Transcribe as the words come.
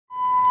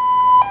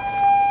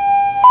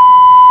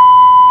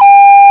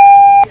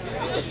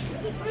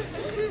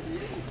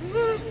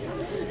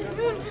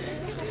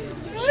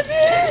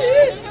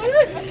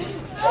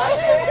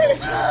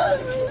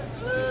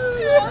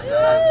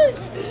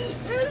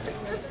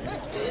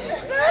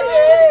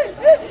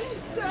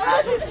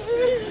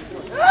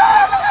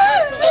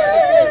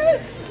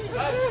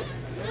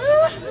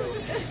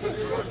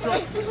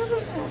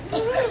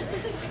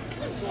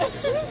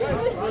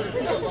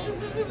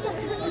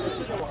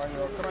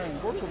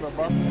The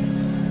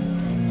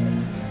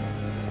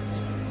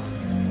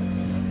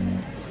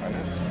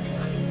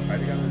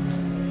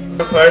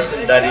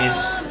person that is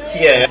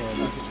here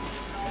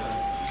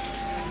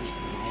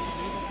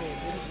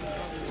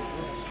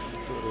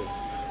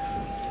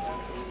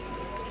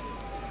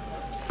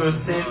to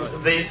seize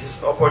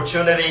this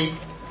opportunity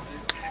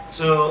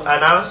to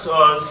announce to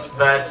us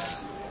that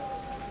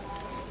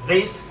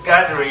this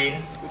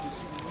gathering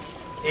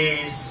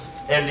is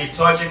a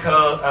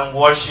liturgical and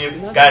worship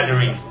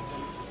gathering.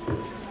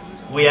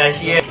 We are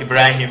here,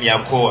 Ibrahim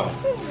Yakowa.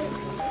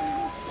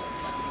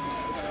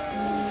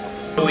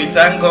 We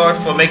thank God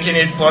for making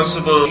it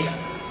possible.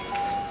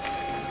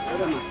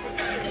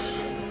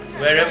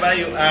 Wherever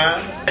you are,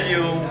 tell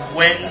you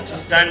when to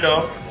stand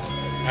up,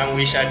 and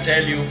we shall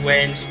tell you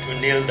when to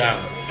kneel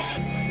down.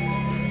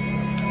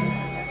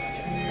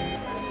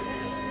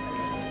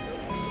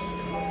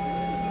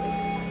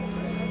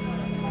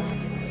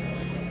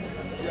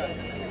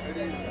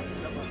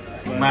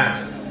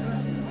 Mass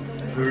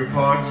to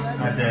report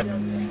at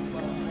the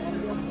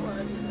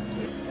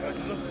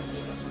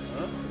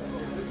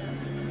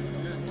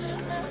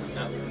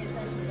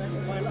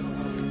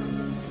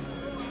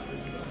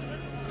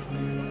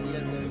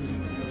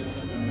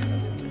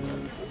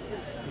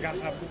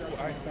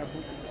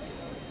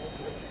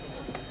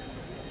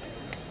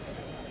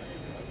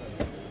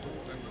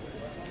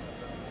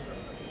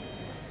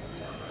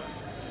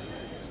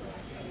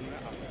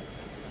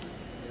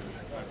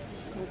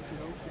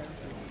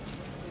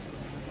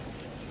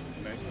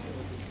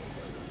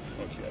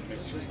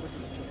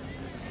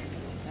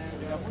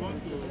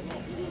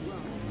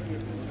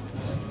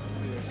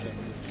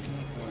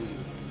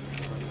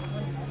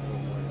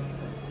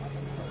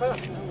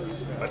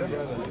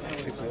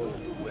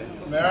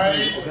May I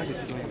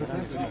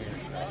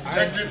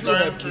take this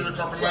time to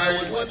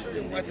recognize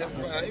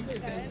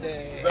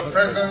the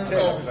presence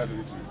of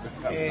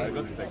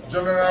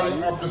General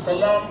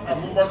Abdusalam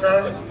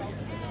Abubakar,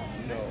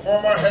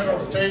 former head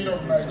of state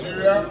of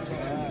Nigeria,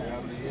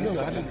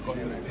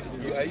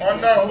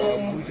 under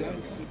whom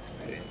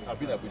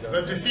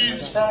the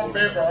deceased found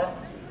favor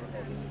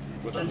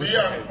to be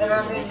an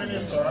honorable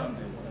minister,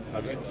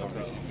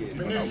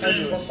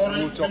 Ministry for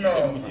Solid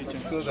Minerals.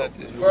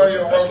 Sir,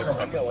 you're welcome.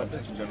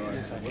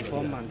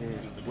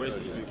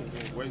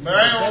 May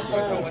I also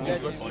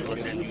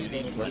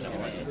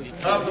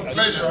have the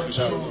pleasure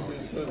to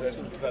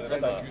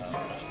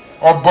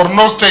of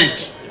Borno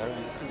State,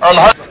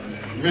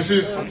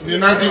 Mrs.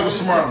 Ninadi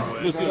Usman.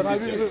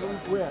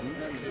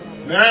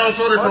 May I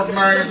also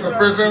recognize the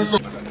presence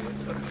of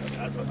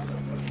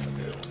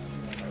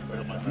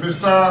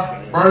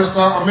Mr. Barrister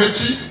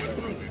Amechi.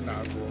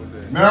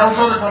 May I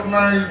also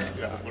recognize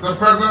the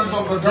presence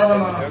of the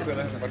Governor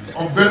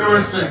of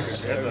Benue State.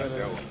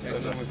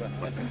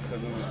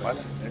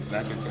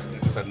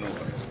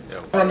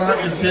 Governor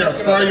is here.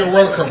 Sir, you're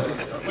welcome.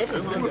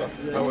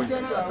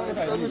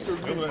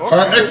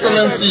 Her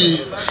Excellency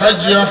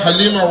Hajia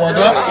Halima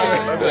Wada,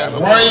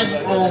 wife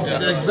of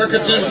the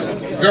Executive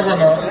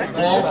Governor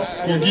of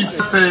Kogi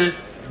State, say,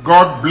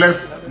 God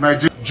bless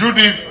Nigeria.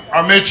 Judith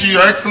Amechi,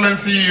 Your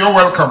Excellency, you're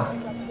welcome.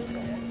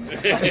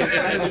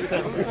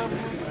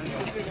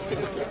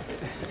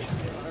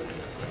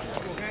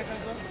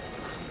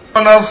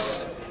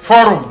 Governors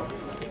Forum,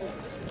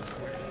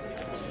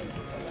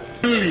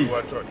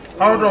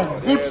 out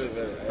of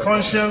good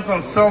conscience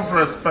and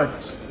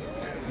self-respect,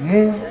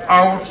 move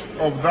out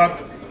of that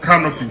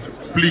canopy,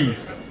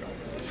 please.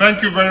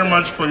 Thank you very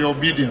much for your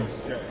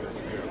obedience.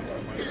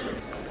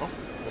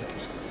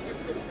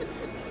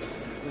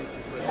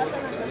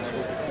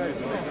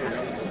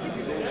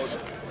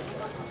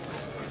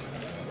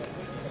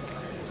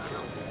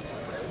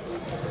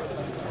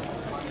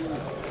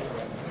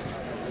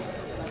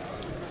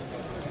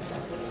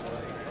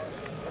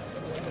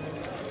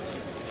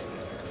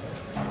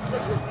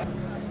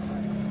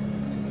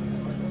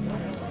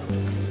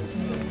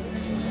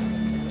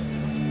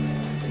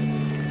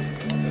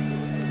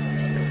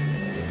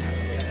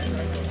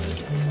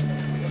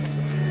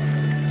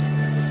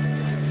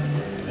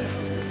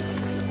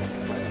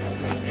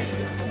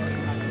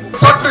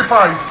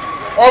 Sacrifice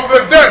of the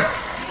death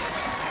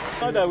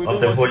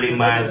of the Holy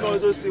Mass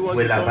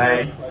will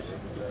abide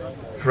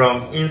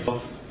from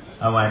inside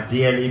our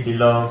dearly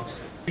beloved.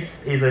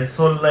 This is a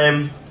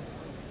solemn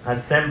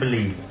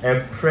assembly,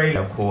 a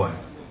prayer choir.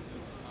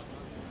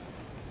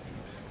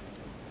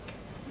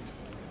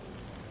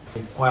 The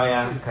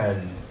choir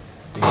can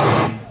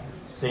begin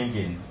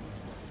singing.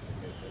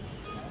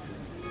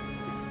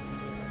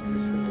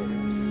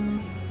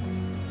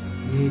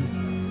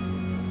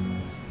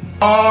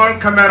 All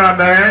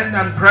cameramen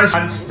and press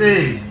and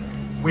stay.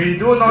 We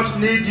do not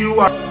need you.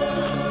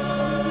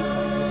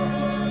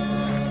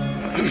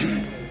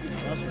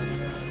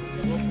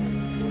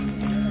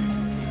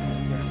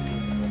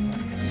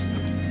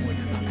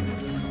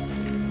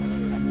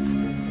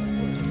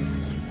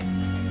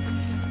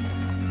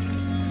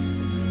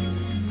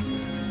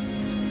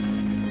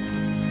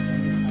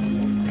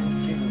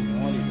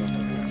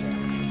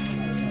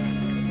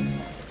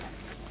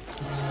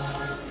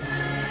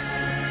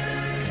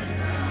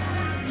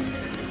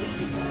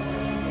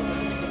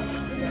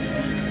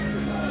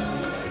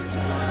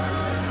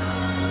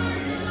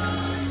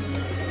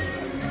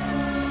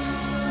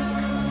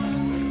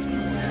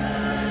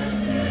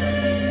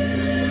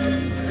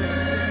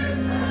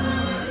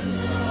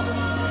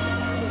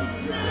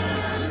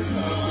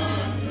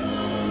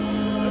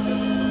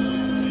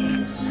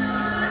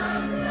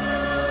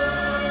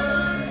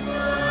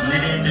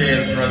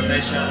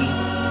 intercession,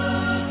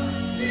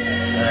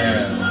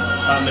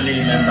 family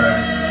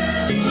members.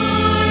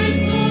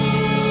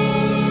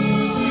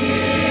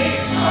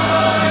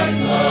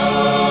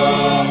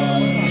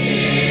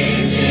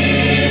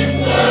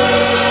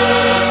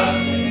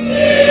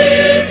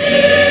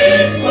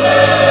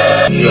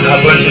 If you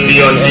happen to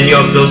be on any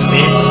of those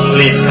seats,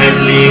 please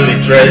kindly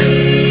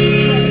retrace,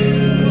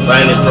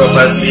 find a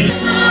proper seat.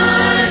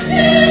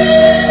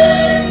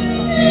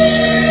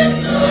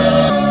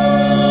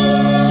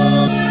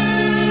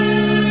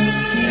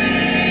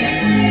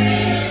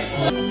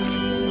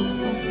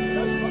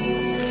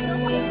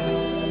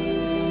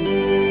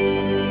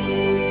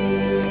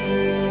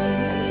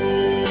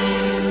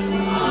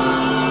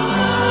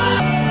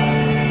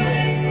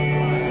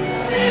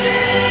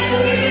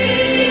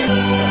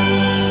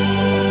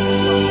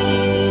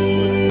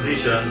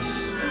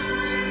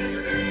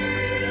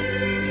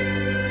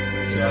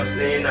 We have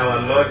seen our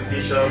Lord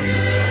Bishops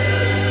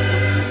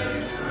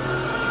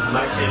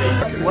marching in.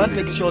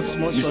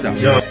 Mr.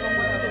 John,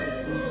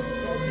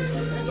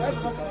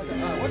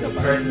 the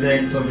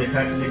President of the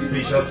Catholic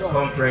Bishops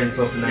Conference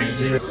of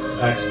Nigeria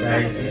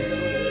Archdiocese,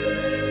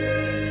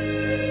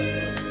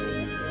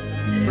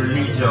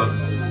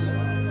 religious,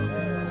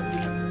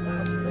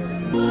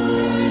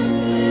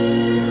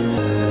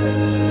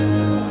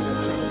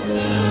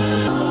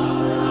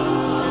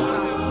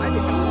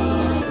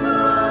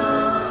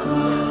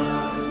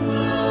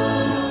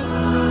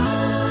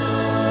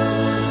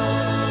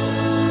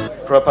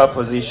 proper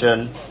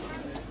position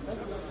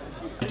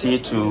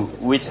to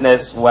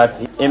witness what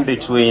in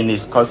between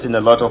is causing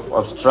a lot of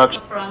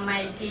obstruction. From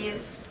my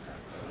gifts,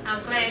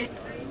 I'm glad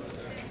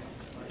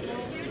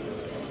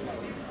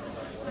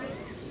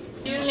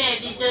you may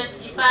be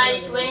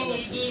justified when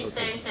you give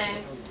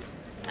sentence,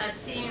 as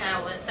sin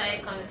was I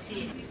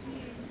conceived.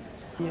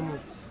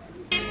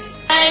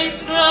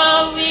 Eyes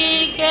grow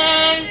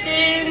weakest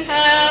in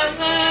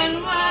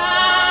heaven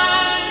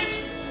wide.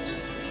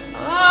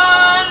 Oh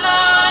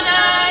Lord, I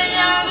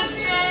am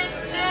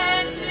stressed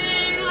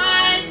with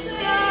my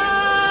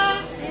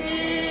soul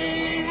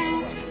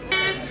sin.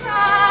 This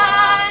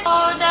right,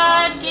 oh,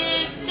 that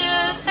gives you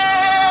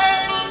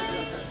thanks.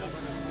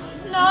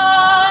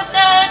 Lord,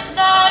 that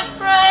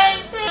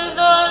praise to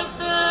those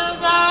who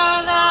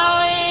gather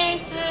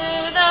into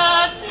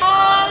that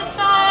house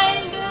I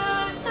do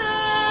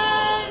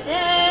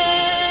today.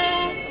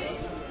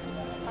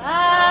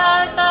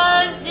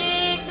 Fathers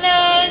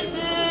declare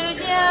to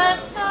their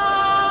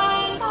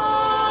sons,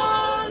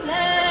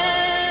 holy,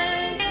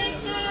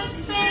 to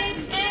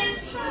strange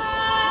instruments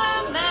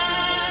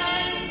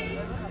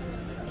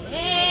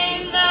in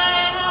the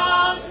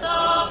house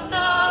of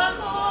the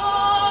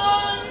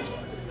Lord.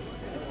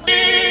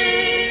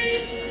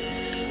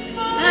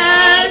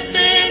 As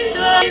it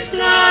was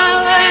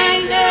now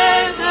and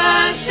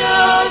ever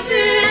shall be.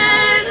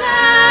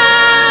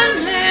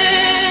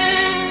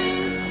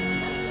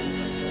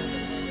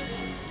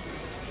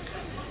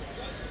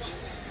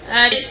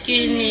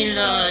 Rescue me,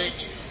 Lord.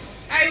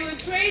 I will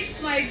praise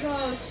my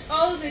God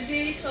all the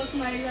days of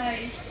my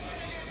life.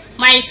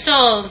 My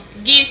soul,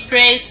 give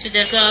praise to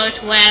the God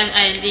while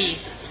I live.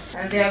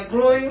 And they are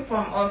growing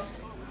from us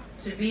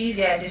to be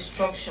their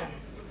destruction,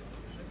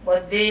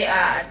 but they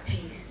are at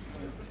peace.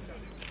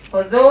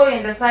 For though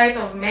in the sight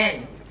of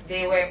men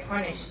they were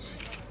punished,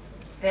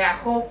 their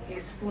hope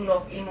is full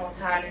of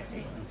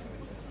immortality.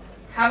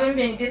 Having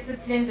been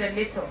disciplined a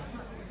little,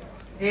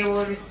 they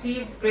will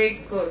receive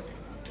great good,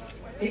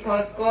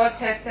 because God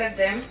tested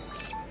them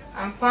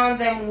and found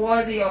them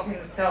worthy of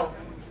himself.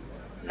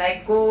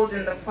 Like gold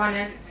in the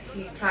furnace,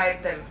 he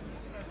tried them.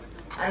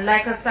 And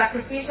like a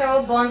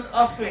sacrificial burnt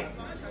offering,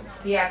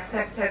 he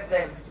accepted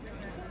them.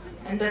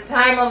 In the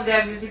time of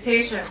their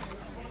visitation,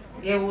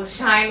 they will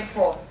shine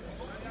forth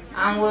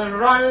and will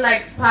run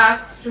like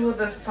sparks through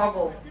the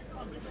stubble.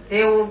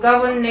 They will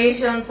govern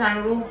nations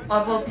and rule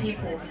over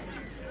peoples,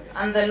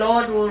 and the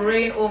Lord will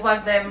reign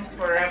over them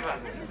forever.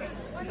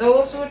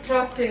 Those who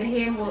trust in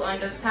him will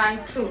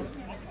understand truth,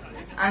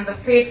 and the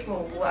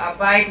faithful will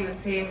abide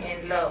with him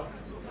in love,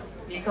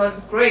 because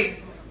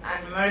grace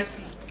and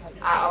mercy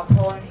are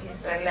upon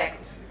his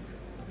elect.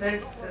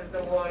 This is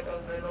the word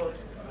of the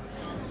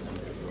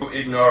Lord.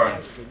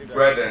 Ignorant,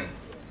 brethren,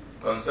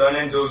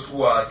 concerning those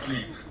who are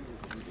asleep,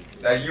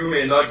 that you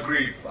may not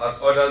grieve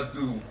as others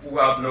do who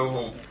have no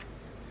hope.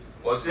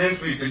 For since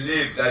we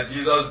believe that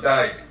Jesus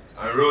died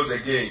and rose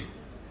again,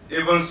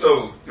 even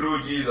so,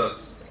 through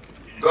Jesus,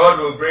 God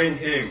will bring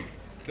him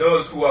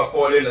those who are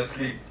fallen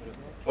asleep.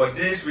 For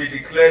this we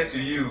declare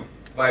to you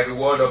by the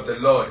word of the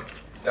Lord,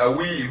 that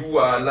we who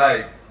are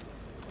alive,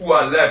 who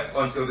are left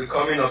until the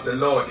coming of the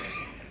Lord,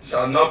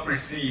 shall not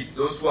precede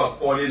those who are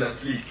fallen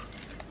asleep.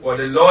 For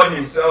the Lord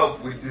himself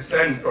will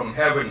descend from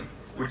heaven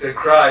with a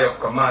cry of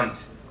command,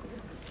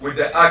 with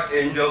the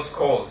archangel's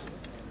calls,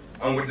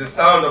 and with the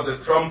sound of the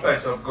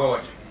trumpet of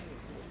God.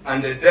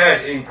 And the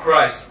dead in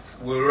Christ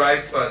will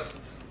rise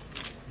first.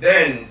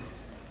 Then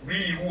we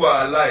who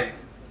are alive,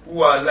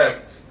 who are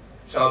left,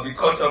 shall be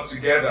caught up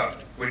together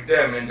with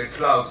them in the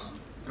clouds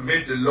to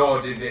meet the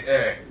Lord in the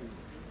air.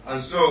 and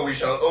so we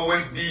shall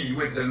always be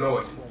with the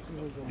Lord.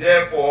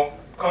 Therefore,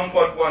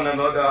 comfort one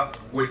another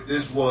with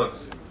these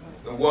words,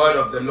 the word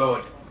of the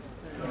Lord.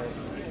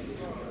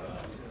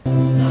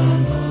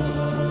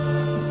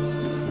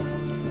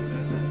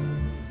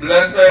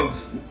 Blessed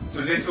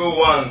to little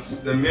ones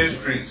the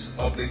mysteries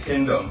of the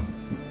kingdom.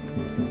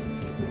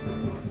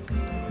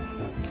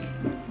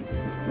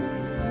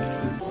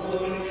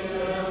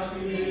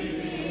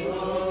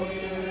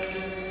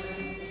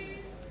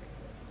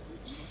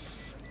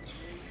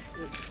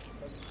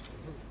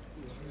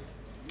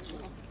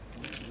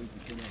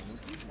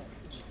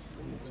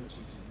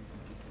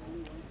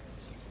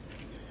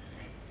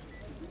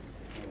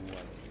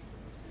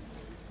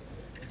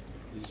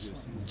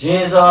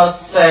 Jesus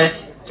said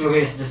to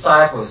his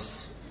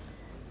disciples,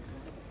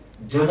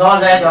 "Do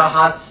not let your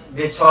hearts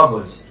be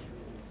troubled.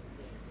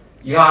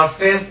 You have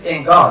faith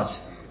in God.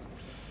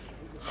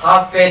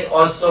 Have faith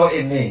also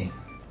in me.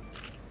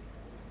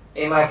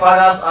 In my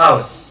Father's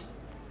house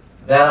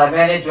there are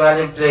many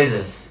dwelling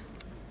places.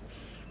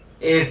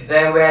 If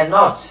there were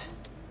not,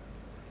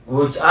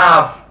 would I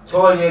have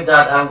told you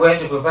that I'm going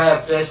to prepare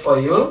a place for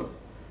you?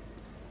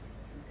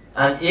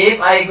 And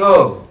if I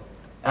go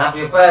and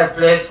prepare a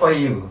place for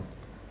you,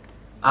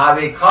 I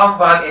will come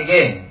back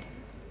again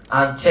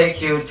and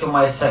take you to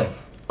myself."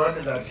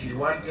 That he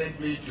wanted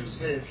me to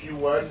say a few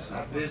words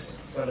at this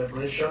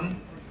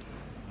celebration.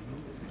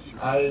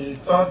 I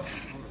thought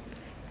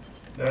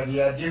that he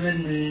had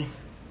given me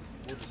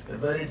a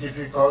very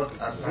difficult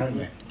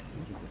assignment.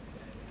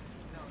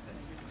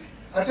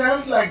 At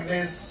times like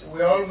this,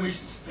 we all wish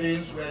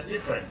things were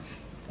different.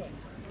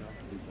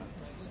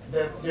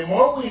 The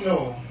more we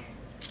know,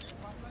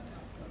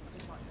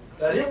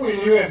 that if we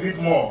knew a bit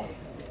more,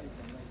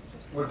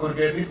 we could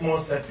be a bit more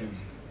certain,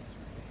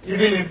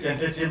 even if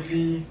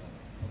tentatively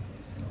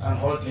and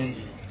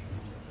haltingly.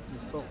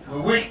 We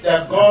wish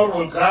that God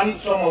will grant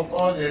some of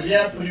us the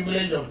rare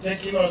privilege of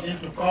taking us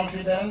into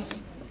confidence,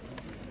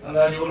 and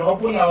that He will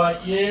open our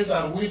ears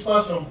and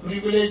whisper some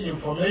privileged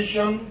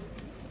information,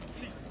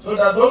 so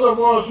that those of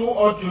us who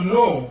ought to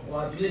know,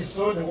 or at least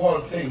so the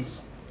world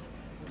thinks,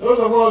 those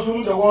of us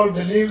whom the world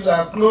believes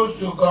are close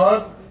to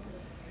God,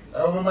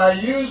 we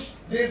might use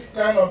this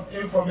kind of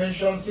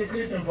information,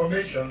 secret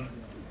information,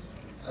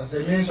 as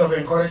a means of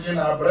encouraging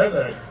our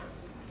brethren.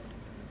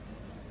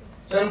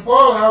 St.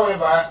 Paul,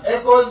 however,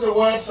 echoes the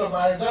words of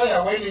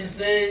Isaiah when he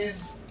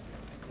says,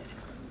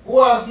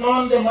 "Who has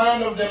known the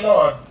mind of the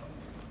Lord?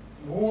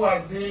 Who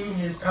has been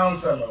his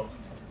counselor?"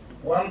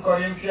 1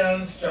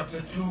 Corinthians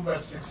chapter 2,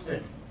 verse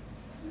 16.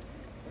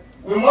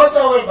 We must,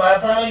 however,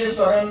 finally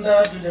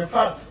surrender to the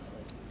fact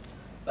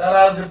that,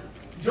 as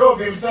Job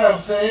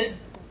himself said,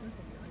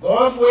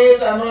 God's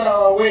ways are not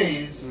our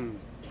ways,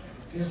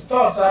 His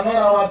thoughts are not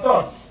our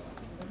thoughts.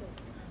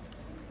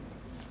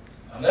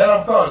 And then,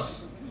 of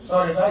course,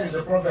 that is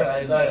the prophet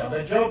Isaiah.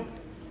 But Job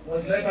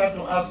was later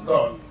to ask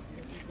God,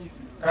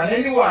 can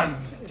anyone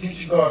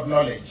teach God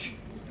knowledge?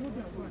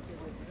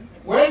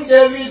 When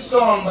David's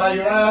son by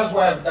Uriah's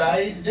wife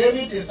died,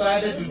 David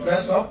decided to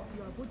dress up,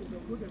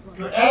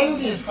 to end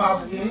his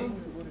fasting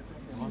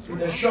to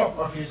the shock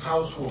of his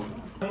household.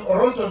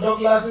 Oronto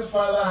Douglas's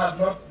father had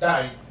not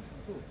died.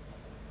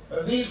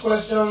 But these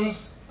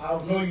questions are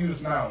of no use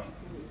now.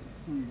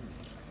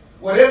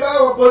 Whatever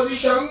our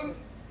position,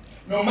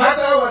 no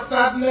matter our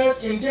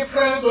sadness,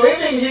 indifference, or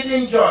even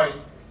hidden joy,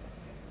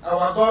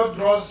 our God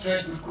draws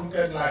straight with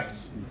crooked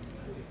lines.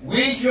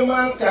 We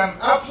humans can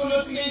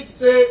absolutely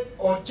say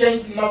or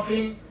change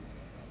nothing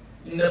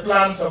in the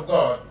plans of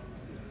God.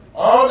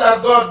 All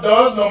that God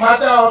does, no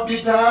matter how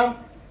bitter,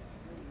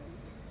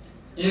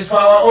 is for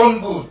our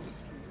own good.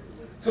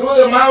 Through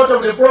the mouth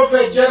of the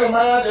prophet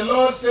Jeremiah, the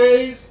Lord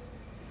says,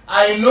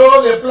 "I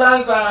know the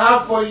plans I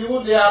have for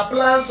you. They are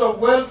plans of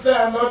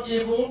welfare and not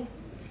evil,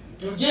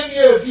 to give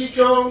you a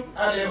future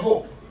and a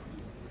hope."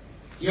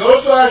 He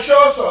also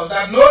assures us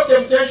that no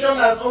temptation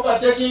has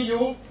overtaken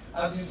you,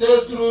 as he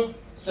says through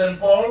St.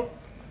 Paul,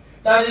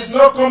 that is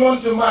not common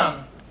to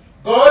man.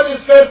 God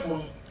is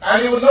faithful,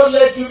 and He will not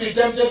let you be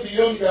tempted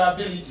beyond your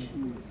ability.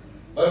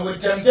 But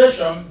with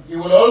temptation, He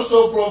will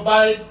also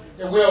provide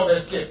a way of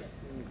escape,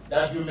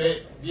 that you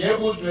may be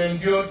able to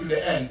endure to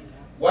the end.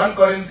 1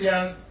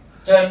 Corinthians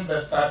 10,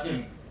 verse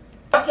 13.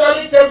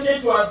 Actually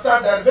tempted to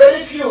assert that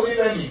very few,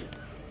 even he,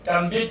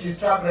 can beat his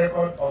track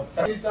record of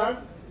minister.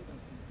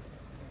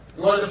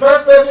 He was the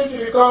first person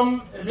to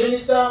become a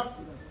minister,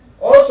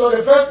 also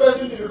the first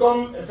person to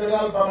become a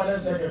federal permanent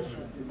secretary,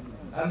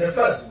 and the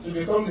first to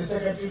become the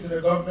secretary to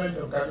the government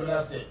of Kaduna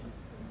State.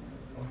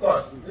 Of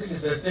course, this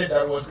is a state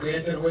that was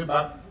created way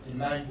back in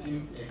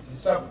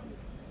 1987.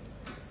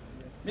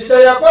 Mr.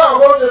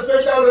 Yakowa holds a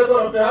special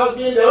record of perhaps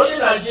being the only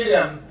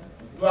Nigerian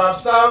to have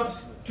served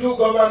 2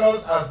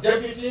 governors as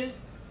deputies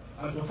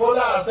and to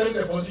further ascend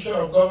the position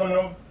of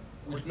governor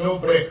with no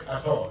break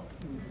at all.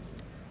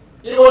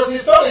 It was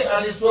historic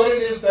at his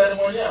swearing-in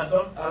ceremony as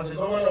the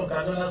governor of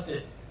Kaduna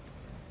State,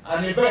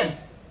 an event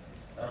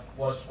that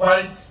was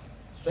quite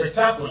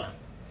spectacular.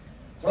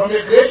 From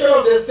the creation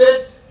of the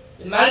state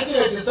in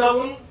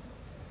 1987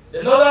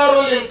 The northern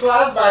ruling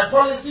class, by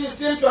policy,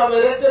 seemed to have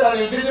erected an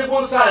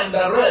invisible sign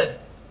that read,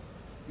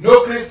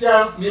 "No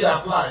Christians need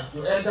apply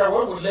to enter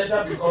what would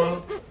later be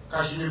called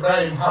Kashmir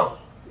Ibrahim House,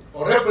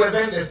 or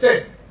represent the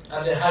state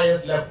at the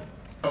highest level,"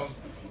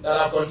 that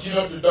have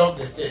continued to dog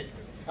the state.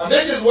 And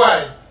this is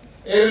why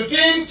a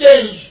routine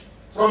change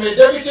from a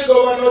deputy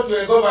governor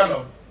to a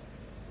governor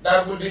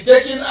that would be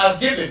taken as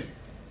given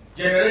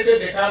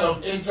generated the kind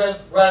of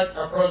interest right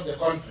across the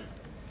country,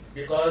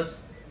 because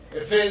a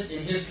phase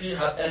in history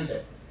had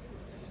ended.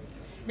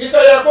 Mr.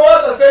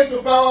 Yakowa's ascent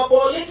to power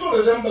bore little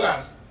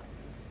resemblance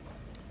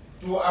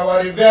to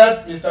our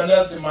revered Mr.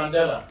 Nelson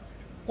Mandela,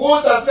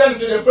 whose ascent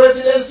to the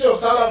presidency of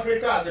South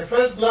Africa as the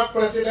first black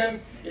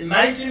president in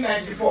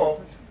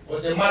 1994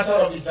 was a matter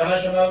of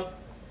international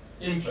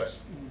interest.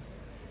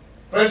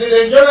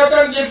 President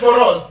Jonathan did for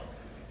us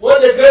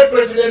what the great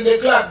President de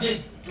Klerk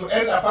did to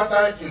end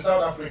apartheid in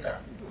South Africa.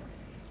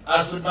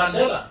 As with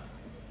Mandela,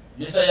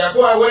 Mr.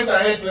 Yakowa went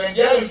ahead to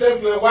endear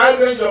himself to a wide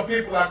range of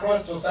people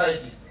across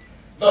society,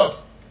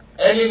 thus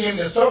earning him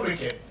the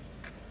sobriquet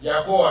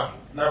Yakowa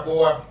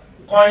Nakowa,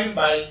 coined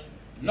by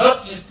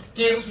not his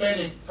kinsmen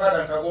in Fad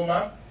and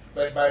Kagoma,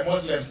 but by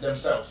Muslims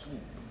themselves.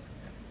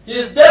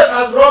 His death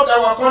has robbed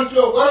our country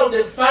of one of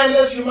the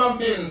finest human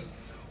beings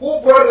who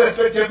brought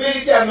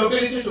respectability and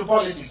nobility to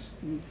politics.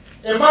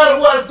 A man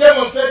who has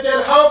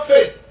demonstrated how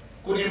faith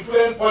could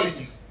influence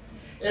politics.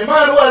 A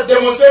man who has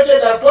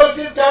demonstrated that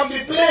politics can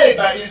be played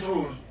by its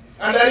rules,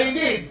 and that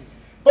indeed,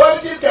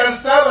 politics can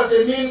serve as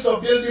a means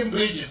of building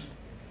bridges.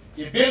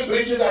 He built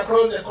bridges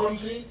across the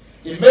country.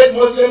 He made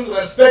Muslims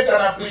respect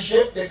and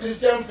appreciate the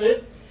Christian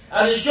faith,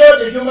 and he showed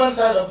the human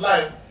side of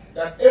life,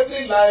 that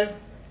every life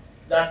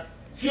that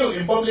few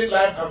in public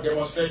life have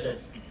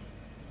demonstrated.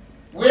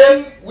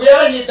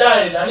 Where he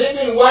died, and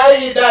even why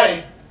he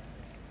died,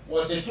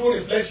 was a true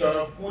reflection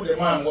of who the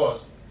man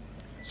was.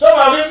 Some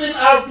have even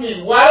asked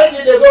me, why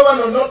did the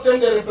governor not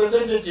send a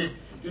representative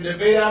to the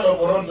burial of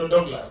Oronto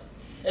Douglas,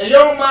 a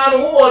young man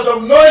who was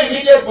of no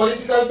immediate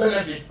political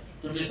benefit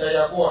to Mr.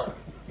 Yakowa?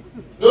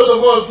 Those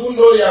of us who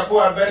know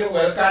Yakowa very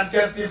well can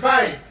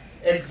testify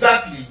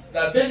exactly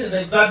that this is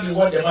exactly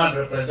what the man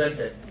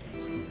represented.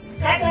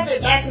 Scatter the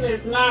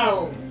darkness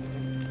now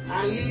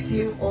and lead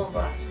him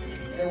over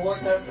the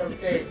waters of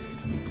death.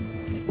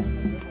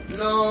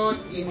 Lord,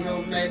 in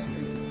your mercy.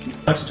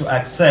 Not to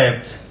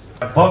accept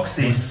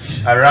boxes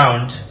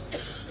around,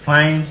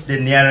 find the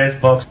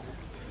nearest box.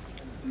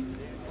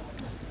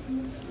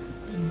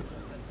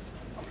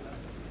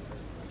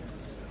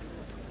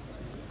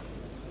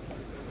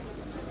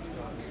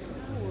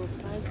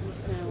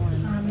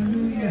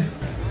 Hallelujah.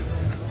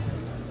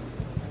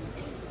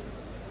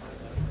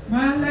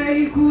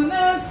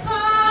 Malaikuna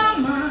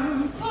sama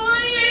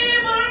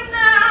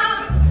soyibuna.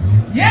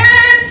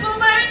 Yes,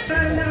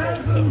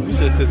 we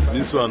should say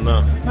this one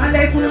now.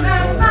 Malaikuna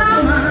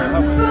sama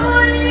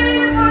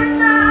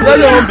soyibuna. Let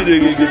him be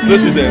the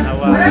president.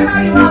 Wherever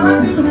you are,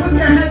 wanting to put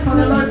your hands for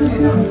the Lord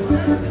Jesus.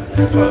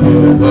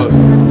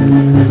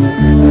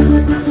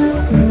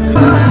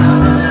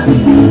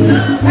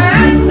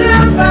 And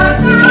just by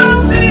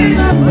shouting,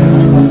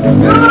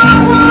 you are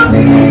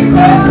worthy,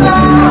 oh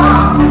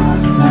Lord.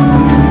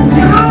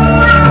 You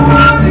are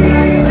worthy,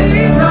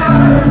 Jesus.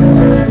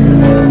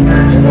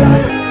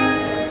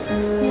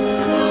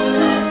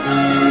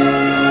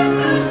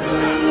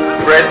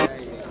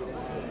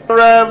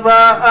 Forever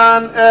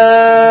and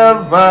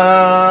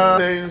ever,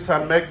 things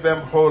and make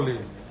them holy.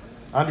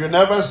 And you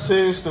never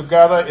cease to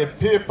gather a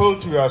people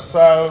to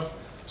yourself,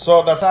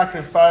 so that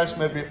sacrifice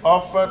may be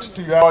offered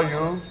to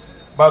you,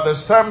 by the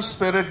same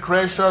Spirit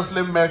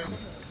graciously make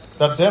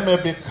that they may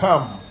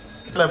become,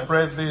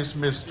 celebrate these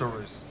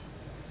mysteries.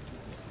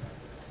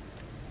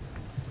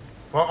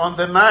 For on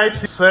the night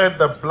he said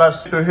the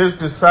blessing to his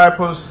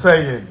disciples,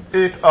 saying,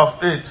 "Eat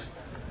of it,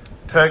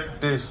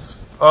 take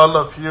this, all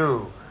of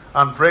you,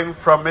 and drink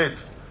from it,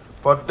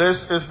 for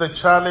this is the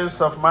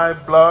chalice of my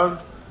blood,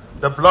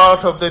 the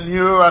blood of the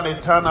new and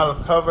eternal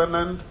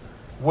covenant,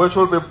 which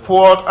will be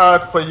poured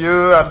out for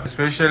you, and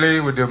especially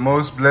with the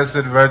most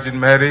blessed Virgin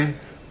Mary,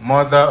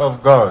 Mother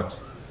of God,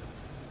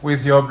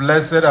 with your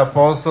blessed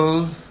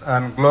apostles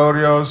and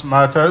glorious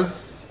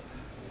martyrs,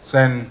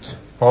 Saint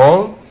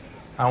Paul,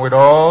 and with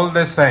all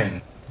the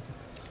saints.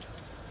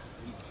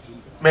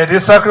 May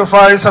this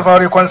sacrifice of our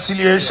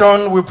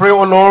reconciliation, we pray,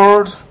 O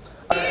Lord,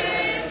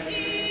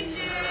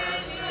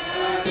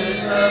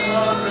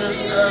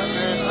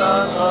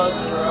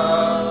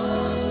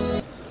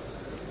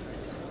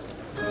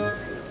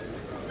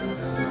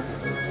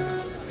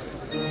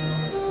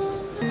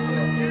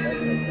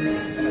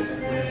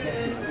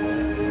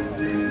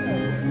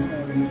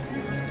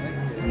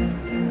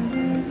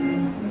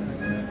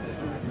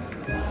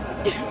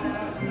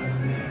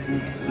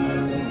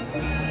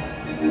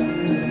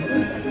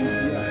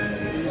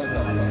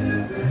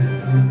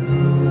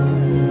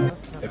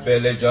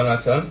 Ebele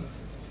Jonathan,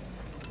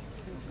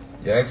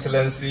 Your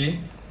Excellency,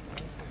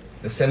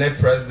 the Senate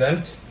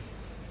President,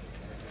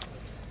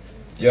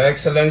 Your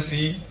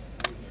Excellency,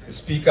 the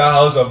Speaker,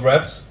 House of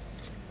Reps,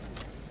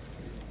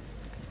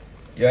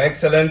 Your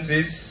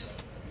Excellencies,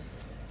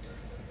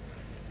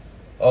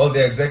 all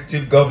the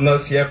executive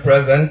governors here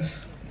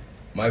present,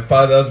 my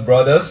father's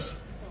brothers.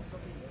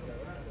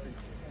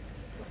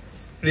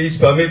 Please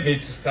permit me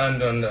to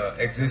stand on the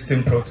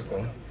existing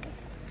protocol.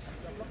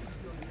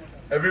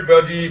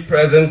 Everybody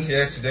present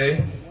here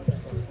today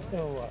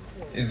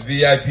is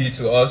VIP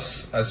to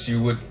us, as we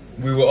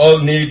will all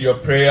need your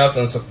prayers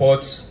and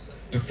support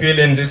to fill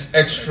in these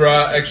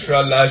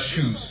extra large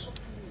shoes.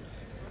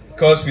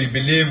 Because we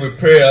believe with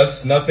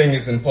prayers, nothing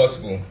is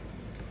impossible.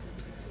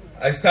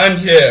 I stand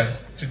here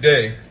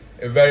today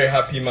a very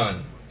happy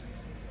man.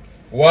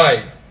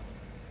 Why?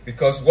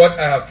 Because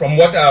from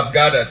what I have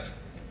gathered,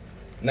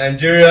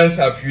 Nigerians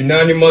have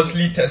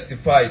unanimously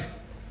testified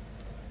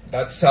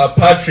that Sir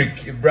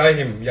Patrick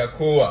Ibrahim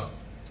Yakowa,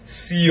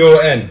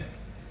 CON,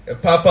 a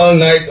Papal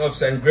Knight of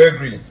St.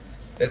 Gregory,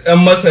 that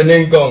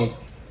Emmasenengong,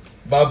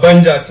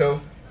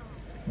 Babanjato,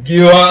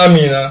 Giwa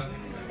Amina,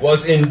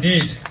 was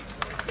indeed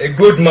a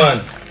good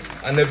man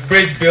and a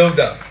bridge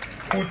builder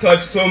who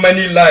touched so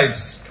many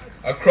lives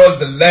across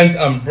the length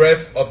and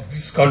breadth of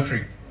this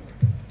country.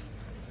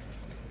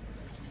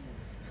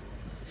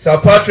 Sir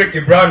Patrick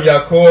Ibrahim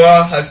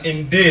Yakowa has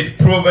indeed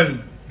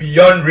proven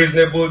beyond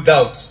reasonable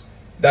doubt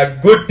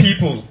that good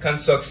people can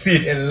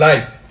succeed in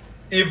life,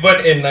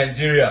 even in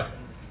Nigeria,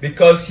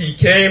 because he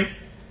came,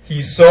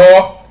 he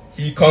saw,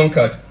 he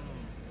conquered.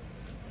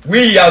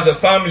 We as a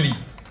family,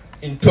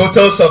 in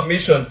total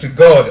submission to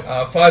God,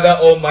 our Father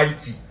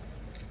Almighty,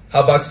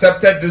 have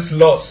accepted this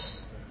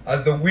loss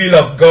as the will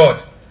of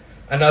God,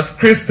 and as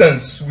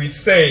Christians we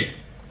say,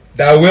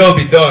 "Thy will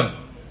be done."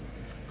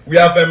 We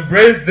have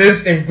embraced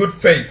this in good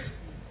faith,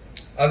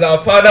 as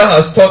our Father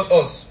has taught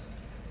us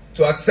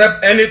to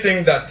accept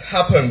anything that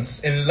happens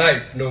in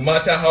life, no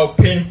matter how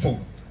painful,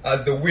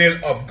 as the will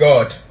of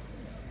God.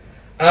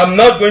 I'm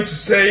not going to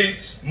say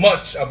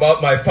much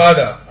about my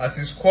father as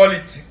his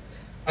qualities,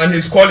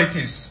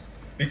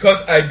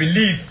 because I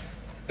believe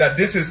that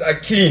this is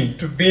akin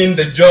to being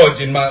the judge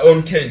in my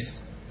own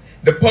case.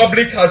 The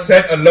public has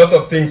said a lot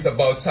of things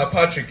about Sir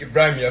Patrick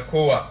Ibrahim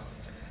Yakowa.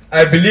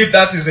 I believe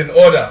that is in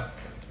order,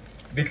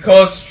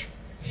 because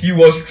he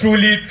was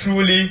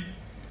truly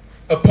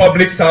a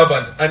public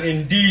servant, and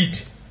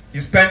indeed he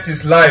spent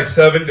his life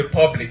serving the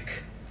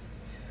public.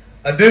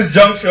 At this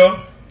juncture,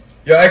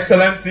 Your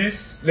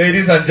Excellencies,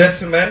 ladies and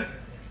gentlemen,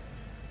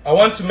 I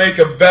want to make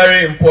a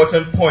very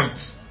important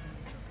point.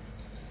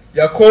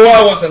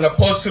 Yakowa was an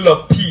apostle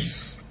of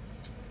peace,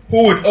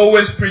 who would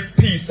always preach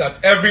peace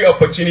at every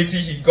opportunity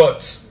he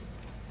got.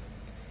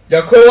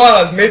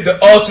 Yakowa has made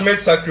the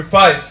ultimate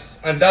sacrifice,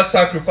 and that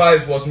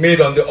sacrifice was made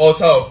on the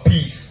altar of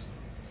peace.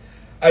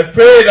 I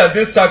pray that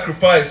this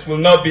sacrifice will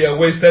not be a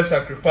wasted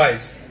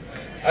sacrifice.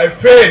 I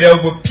pray there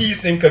will be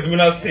peace in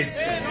Kaduna State.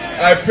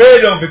 I pray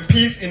there will be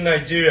peace in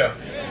Nigeria.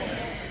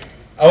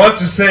 I want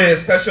to say a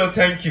special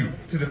thank you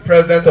to the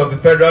President of the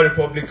Federal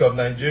Republic of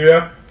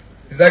Nigeria,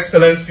 His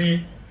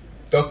Excellency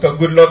Dr.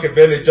 Goodluck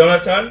Ebele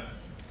Jonathan,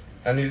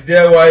 and his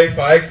dear wife,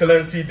 Her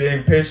Excellency the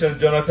Impatient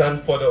Jonathan,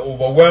 for the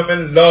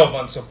overwhelming love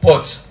and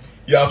support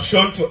you have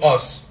shown to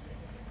us.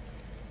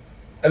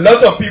 A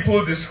lot of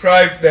people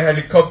describe the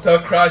helicopter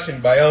crash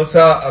in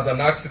Bayelsa as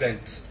an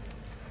accident.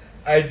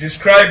 I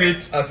describe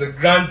it as a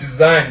grand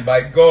design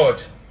by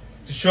God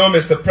to show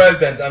Mr.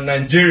 President and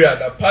Nigeria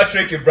that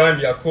Patrick Ibrahim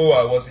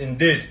Yakowa was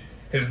indeed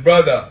his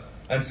brother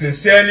and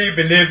sincerely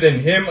believed in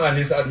him and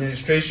his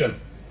administration.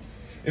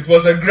 It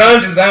was a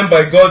grand design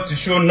by God to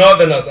show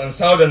Northerners and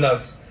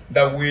Southerners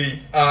that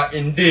we are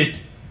indeed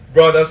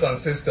brothers and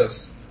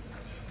sisters.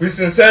 We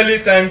sincerely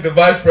thank the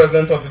Vice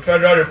President of the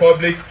Federal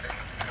Republic,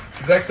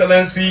 His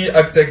Excellency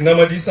Architect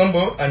Namadi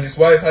Sambo, and his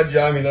wife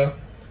Hajia Amina,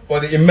 for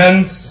the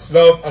immense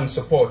love and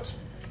support.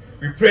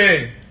 We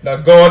pray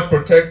that God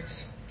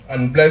protects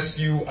and bless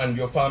you and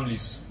your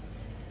families.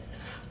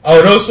 I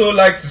would also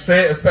like to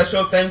say a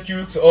special thank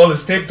you to all the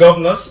state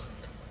governors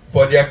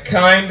for their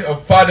kind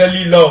of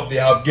fatherly love they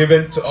have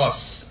given to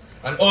us,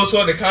 and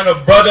also the kind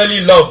of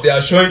brotherly love they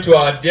are showing to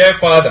our dear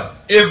father,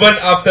 even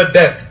after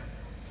death.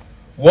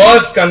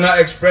 Words cannot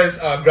express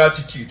our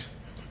gratitude.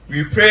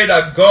 We pray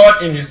that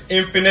God in His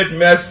infinite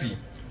mercy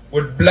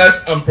would bless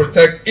and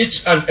protect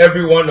each and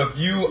every one of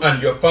you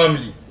and your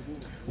family.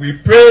 We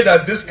pray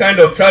that this kind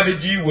of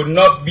tragedy would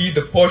not be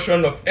the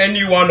portion of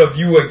any one of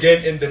you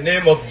again, in the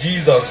name of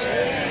Jesus.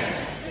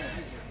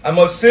 I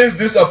must seize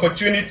this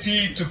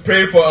opportunity to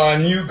pray for our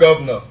new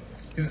governor,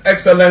 His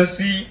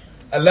Excellency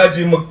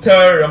Alhaji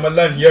Mukhtar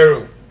Ramalan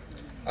Yero.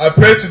 I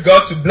pray to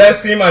God to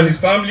bless him and his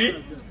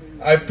family.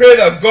 I pray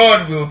that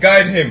God will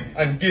guide him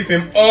and give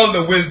him all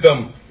the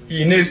wisdom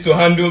he needs to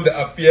handle the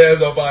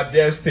affairs of our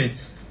dear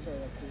state.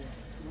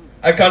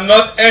 I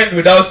cannot end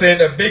without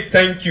saying a big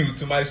thank you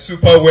to my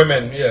super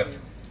women here,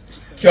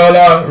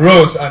 Kiola,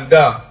 Rose, and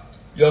Da.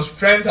 Your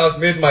strength has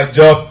made my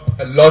job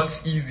a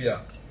lot easier.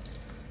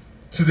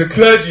 To the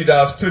clergy that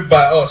have stood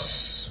by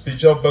us,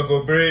 Bishop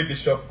Bagobre,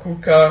 Bishop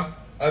Kuka,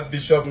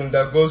 Archbishop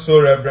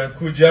Ndagoso, Reverend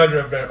Kujia,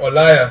 Reverend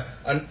Olaya,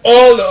 and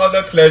all the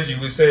other clergy,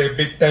 we say a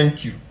big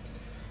thank you.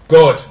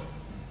 God,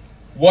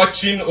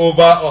 watching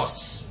over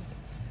us.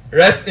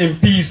 Rest in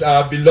peace,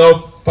 our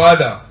beloved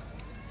father.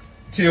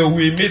 till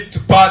we meet to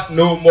part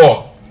no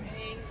more.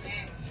 Amen.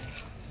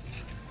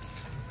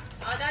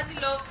 Our daddy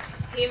loved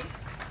hymns.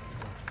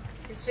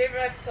 His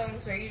favorite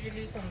songs were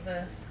usually from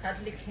the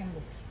Catholic hymn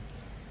book.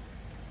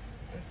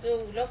 And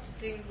so we love to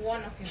sing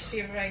one of his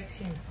favorite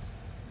hymns.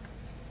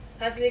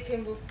 Catholic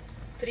hymn book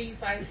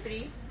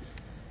 353,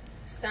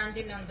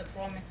 Standing on the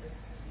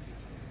Promises.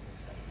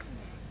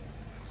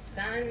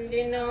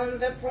 Standing on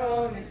the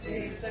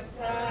promises of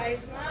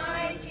Christ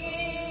my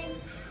King,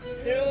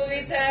 through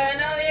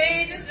eternal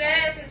ages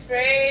let his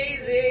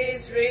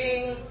praises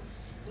ring.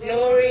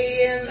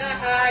 Glory in the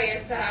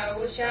highest I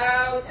will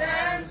shout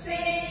and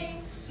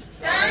sing,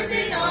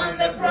 standing on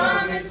the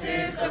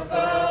promises of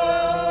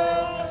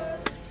God.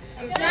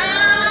 I'm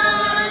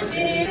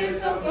standing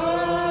of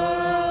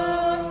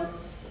God,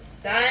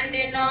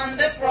 standing on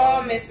the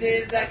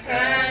promises that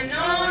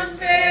cannot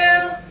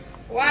fail.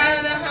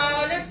 While the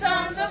howling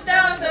storms of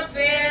doubt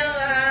avail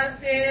are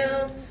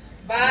still,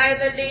 by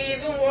the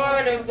living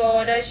word of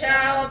God I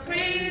shall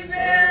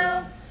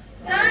prevail.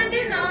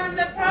 Standing on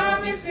the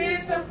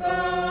promises of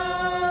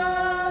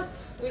God,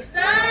 we're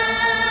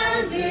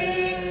standing,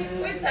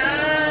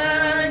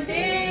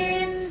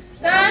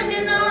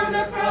 standing on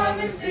the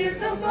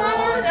promises of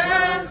God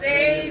our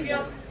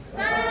Savior.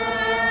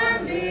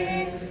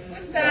 Standing, we're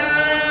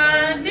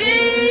standing,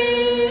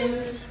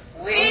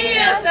 we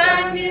are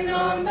standing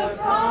on the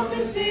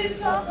promises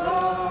of God.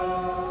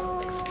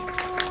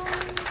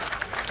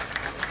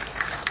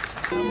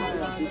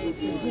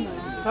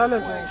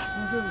 Silent.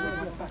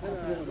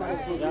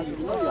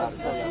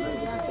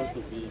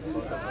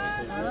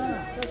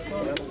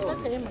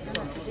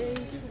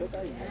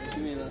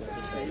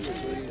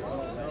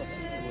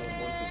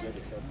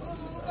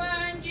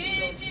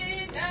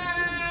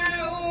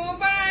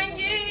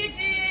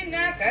 Ubangiji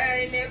na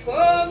kaine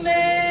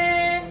kome,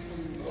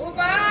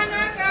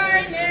 ubana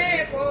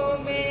kaine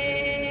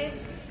kome,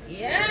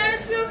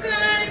 Yesu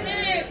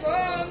kaine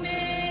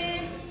kome,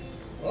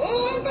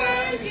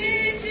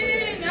 Ubangiji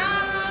na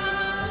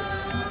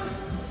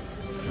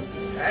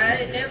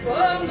kaine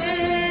kome,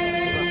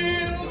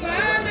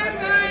 ubana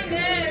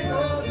kaine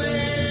kome,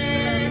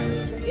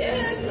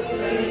 Yesu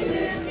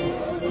kaine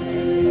kome.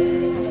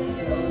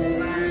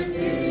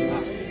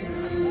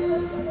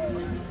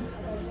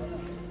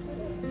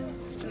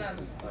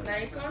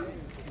 Nikon,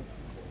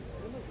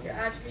 the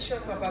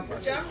Archbishop of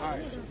Abuja,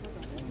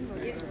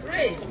 His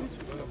Grace,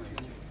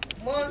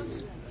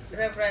 Most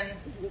Reverend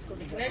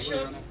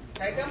Ignatius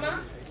Taigama,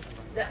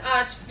 the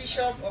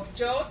Archbishop of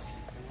Jos,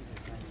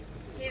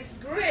 His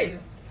Grace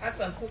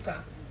Hassan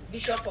Kuka,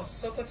 Bishop of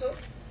Sokoto,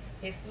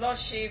 His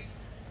Lordship,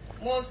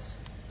 Most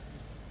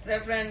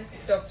Reverend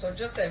Dr.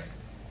 Joseph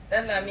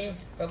Danlami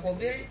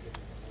Bagobiri,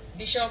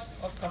 Bishop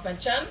of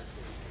Kafanchan,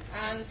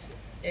 and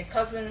a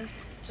cousin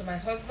to my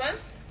husband,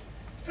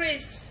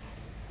 priests,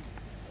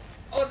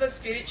 other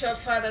spiritual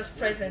fathers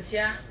present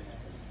here,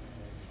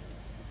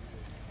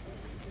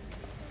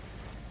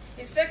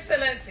 His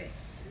Excellency,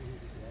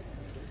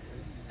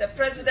 the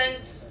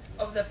President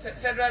of the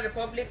Federal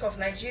Republic of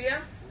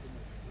Nigeria,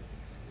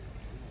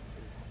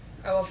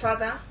 our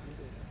father,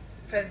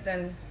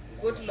 President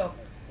Goodluck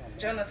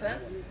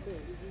Jonathan,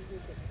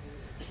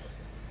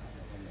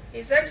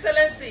 His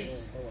Excellency,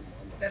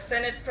 the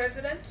Senate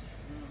President,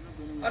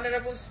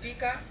 Honorable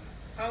Speaker,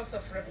 House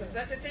of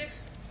Representatives,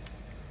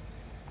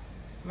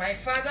 my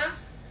father,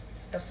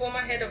 the former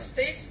head of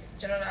state,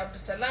 General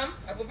Abdusalam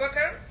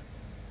Abubakar,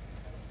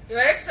 Your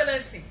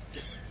Excellency,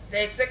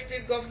 the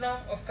Executive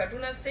Governor of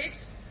Kaduna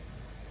State,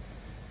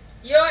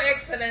 Your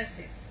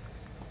Excellencies,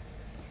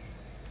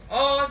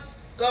 all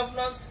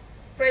governors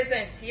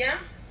present here,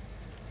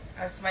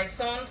 as my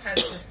son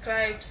has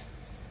described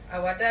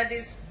our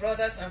daddy's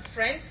brothers and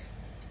friends,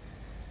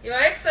 Your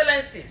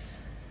Excellencies,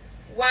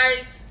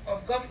 wives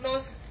of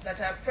governors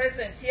that are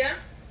present here,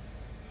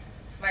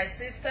 my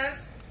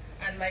sisters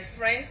and my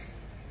friends,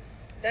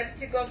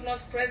 deputy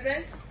governors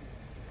present,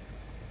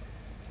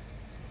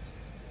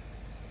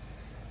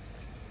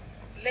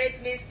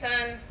 let me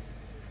stand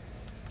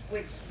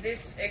with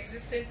this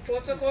existing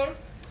protocol.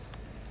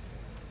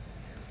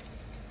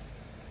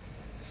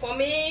 For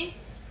me,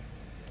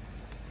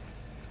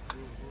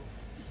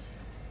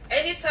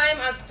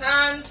 anytime I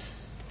stand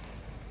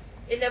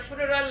in a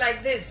funeral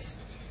like this,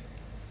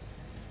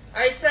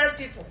 I tell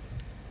people,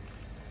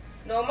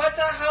 no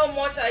matter how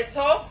much I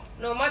talk,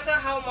 no matter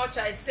how much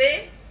I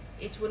say,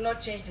 it will not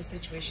change the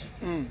situation.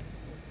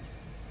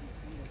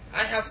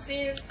 I have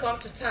since come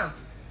to terms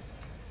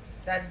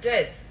that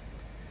death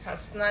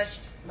has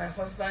snatched my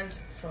husband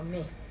from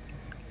me.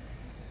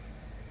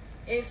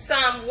 In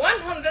Psalm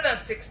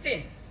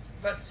 116,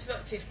 verse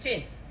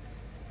 15,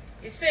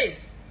 it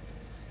says,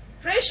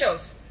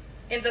 "Precious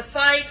in the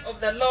sight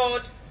of the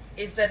Lord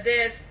is the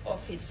death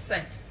of his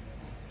saints."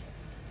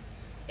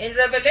 In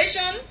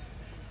Revelation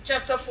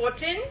chapter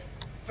 14,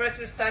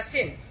 verses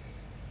 13,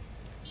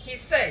 it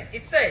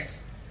said,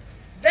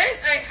 "Then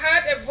I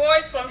heard a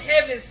voice from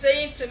heaven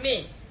saying to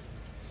me,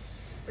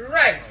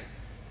 Write,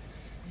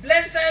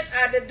 blessed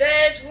are the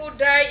dead who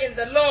die in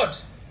the Lord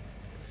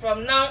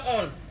from now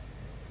on.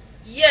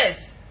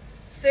 Yes,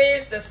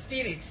 says the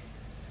Spirit,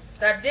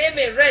 that they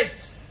may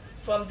rest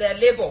from their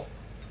labor,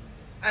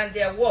 and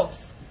their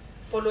works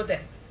follow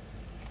them.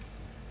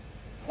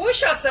 Who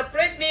shall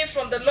separate me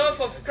from the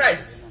love of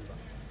Christ?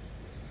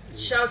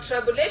 Shall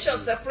tribulation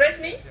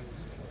separate me,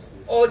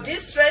 or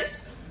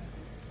distress,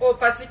 or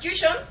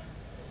persecution,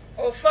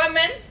 or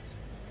famine,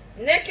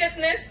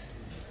 nakedness,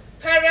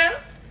 peril,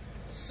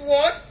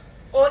 sword,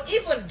 or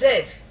even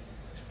death?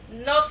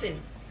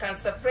 Nothing can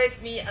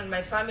separate me and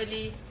my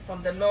family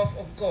from the love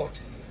of God,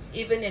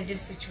 even in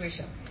this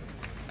situation.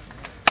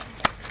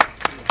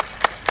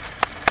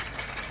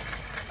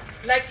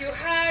 Like you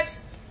heard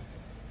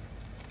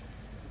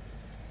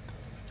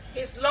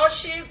His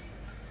Lordship,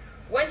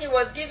 when he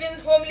was given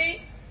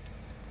homily,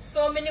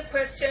 so many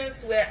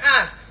questions were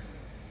asked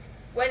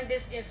when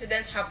this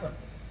incident happened.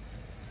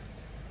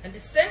 And the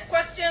same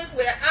questions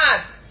were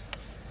asked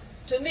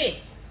to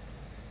me.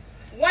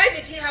 Why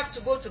did he have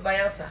to go to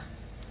Bayelsa?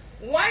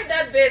 Why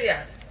that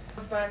burial?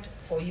 Husband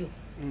for you.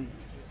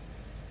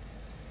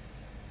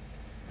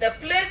 The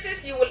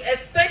places you will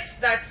expect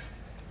that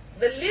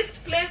the least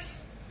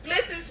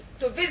places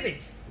to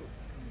visit,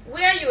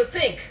 where you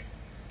think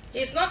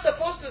he's not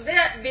supposed to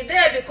be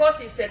there because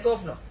he's a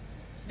governor,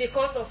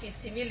 because of his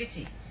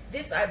humility.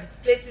 These are the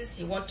places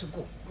he wants to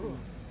go.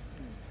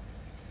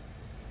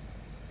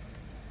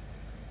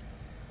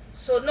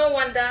 So no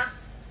wonder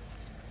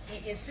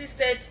he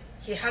insisted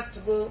he has to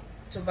go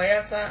to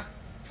Bayelsa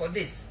for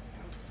this.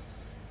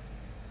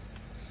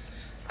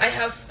 I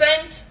have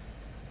spent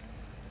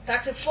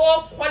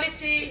 34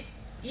 quality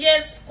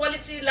years,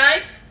 quality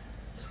life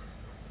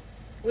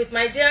with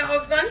my dear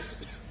husband.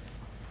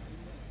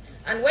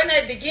 And when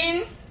I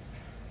begin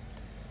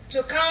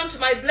to count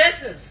my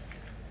blessings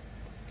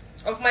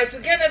of my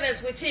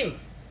togetherness with him,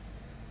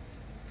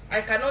 I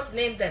cannot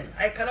name them.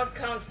 I cannot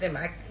count them.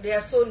 There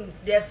are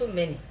so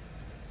many.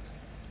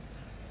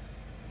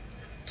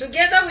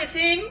 Together with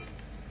him,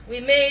 we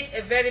made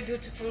a very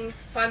beautiful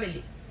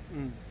family.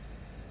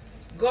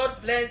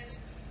 God blessed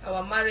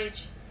our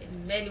marriage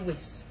in many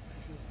ways.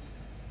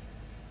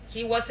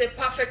 He was a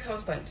perfect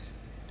husband,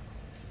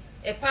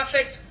 a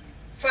perfect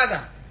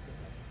father,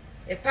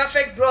 a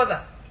perfect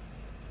brother,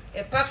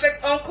 a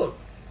perfect uncle,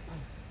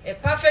 a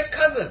perfect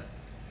cousin,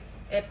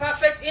 a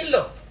perfect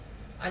in-law,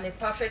 and a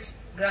perfect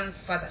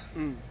grandfather.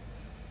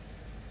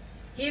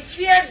 He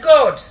feared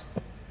God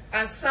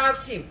and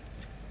served him.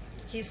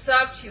 He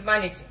served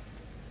humanity.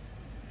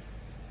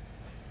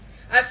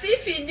 As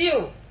if he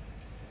knew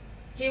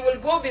he will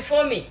go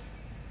before me,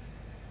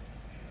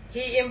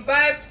 he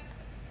imbibed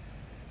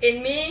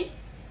in me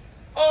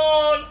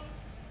all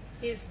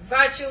his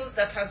virtues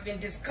that has been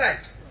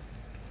described.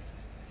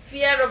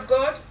 Fear of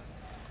God,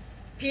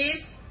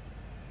 peace,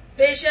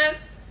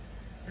 patience,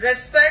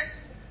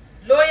 respect,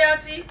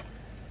 loyalty,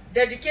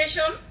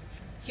 dedication,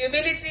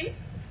 humility,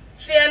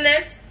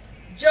 fairness,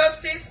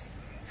 justice,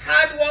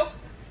 hard work,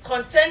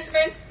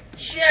 contentment,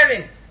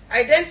 sharing,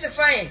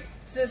 identifying,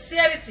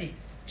 sincerity,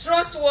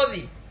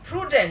 trustworthy,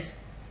 prudent,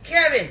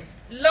 caring,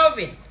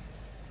 loving,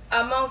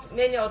 among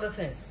many other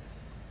things.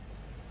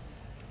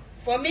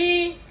 For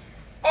me,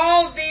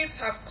 all these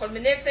have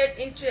culminated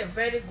into a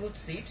very good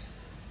seed,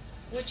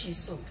 which he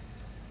sowed.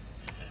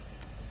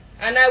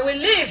 And I will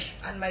live,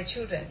 and my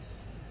children,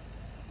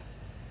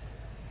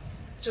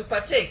 to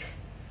partake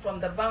from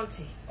the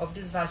bounty of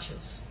these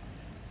virtues.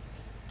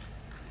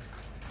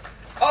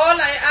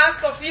 All I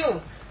ask of you,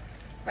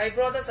 my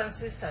brothers and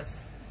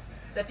sisters,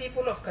 the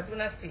people of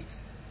Kaduna State,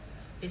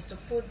 is to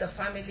put the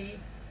family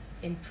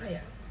in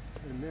prayer.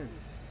 Amen.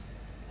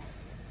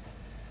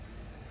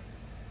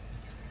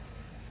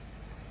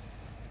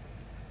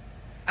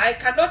 I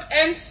cannot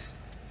end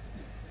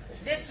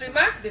this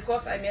remark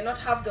because I may not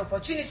have the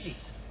opportunity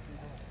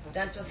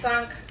than to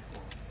thank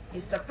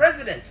Mr.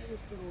 President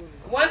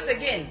once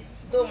again,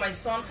 though my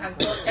son has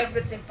done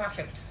everything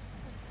perfect.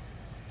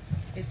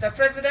 Mr.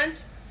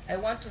 President, I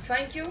want to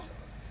thank you,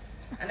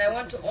 and I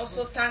want to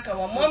also thank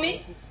our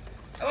mommy.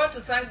 I want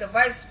to thank the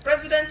Vice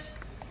President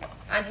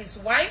and his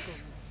wife.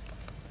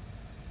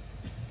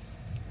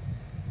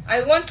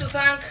 I want to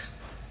thank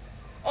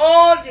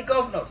all the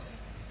governors.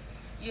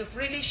 You've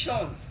really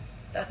shown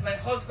that my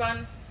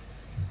husband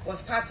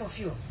was part of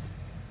you.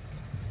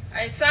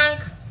 I thank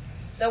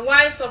the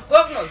wives of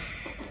governors,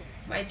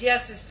 my dear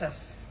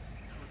sisters.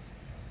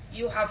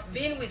 You have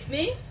been with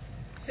me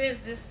since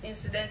this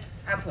incident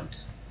happened.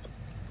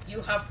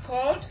 You have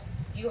called,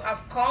 you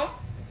have come,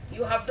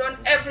 you have done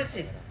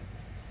everything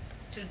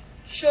to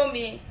show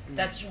me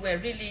that you were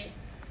really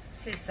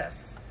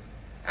sisters.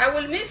 I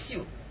will miss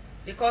you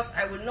because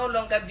I will no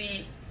longer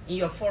be in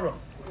your forum.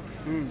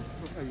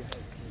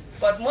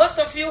 But most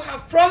of you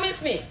have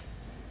promised me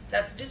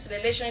that this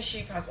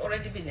relationship has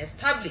already been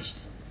established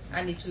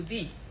and it will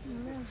be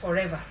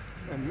forever.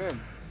 Amen.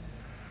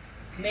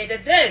 May the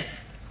death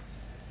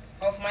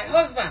of my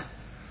husband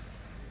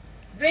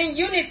bring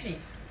unity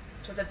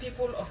to the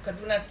people of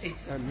Kaduna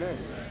State. Amen.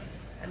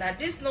 And at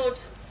this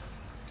note,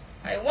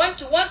 I want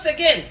to once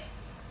again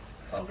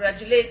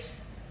congratulate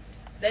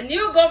the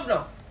new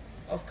governor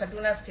of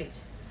Kaduna State,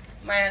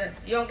 my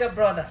younger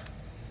brother,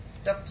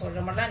 Dr.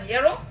 Ramalan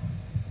Yero,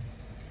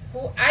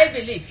 who I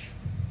believe,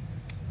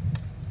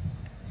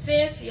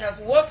 since he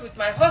has worked with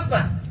my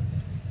husband,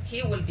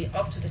 he will be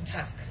up to the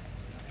task.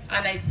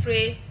 And I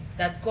pray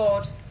that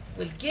God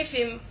will give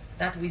him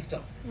that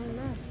wisdom.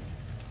 Amen.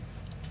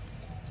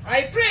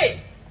 I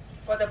pray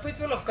for the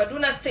people of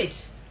Kaduna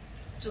State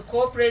to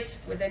cooperate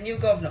with the new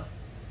governor.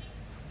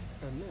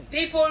 Amen.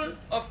 People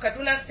of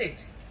Kaduna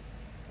State,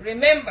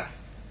 remember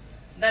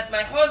that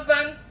my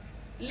husband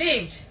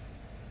lived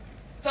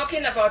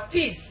talking about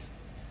peace,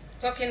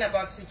 talking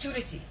about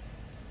security,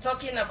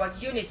 talking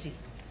about unity,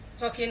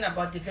 talking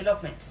about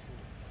development.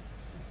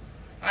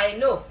 I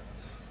know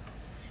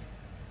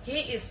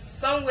he is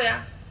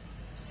somewhere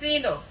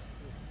seeing us,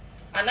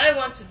 and I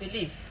want to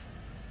believe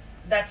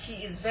that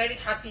he is very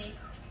happy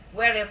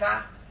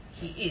wherever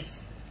he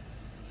is.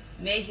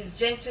 May his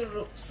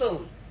gentle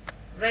soul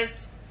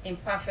rest in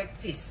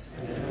perfect peace.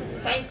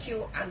 Thank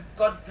you, and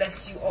God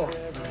bless you all.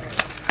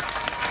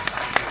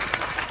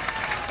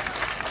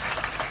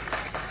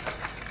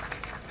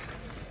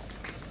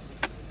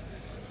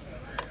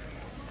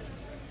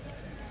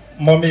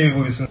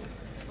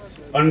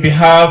 On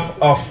behalf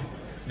of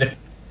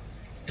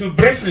to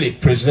briefly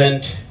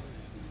present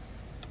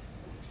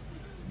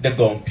the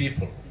Gong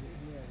people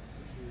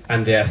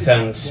and their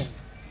thanks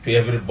to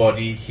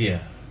everybody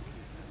here.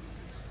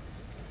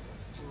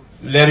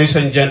 Ladies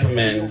and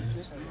gentlemen,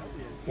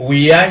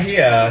 we are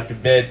here to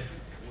bid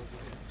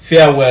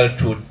farewell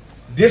to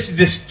this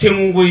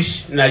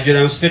distinguished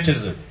Nigerian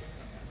citizen,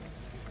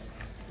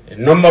 the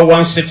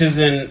 #1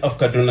 citizen of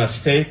Kaduna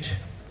State,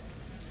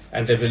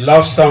 and the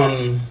beloved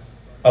son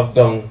of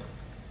Gong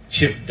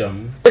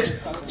Chiefdom.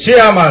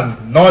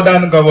 Chairman,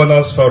 Northern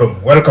Governors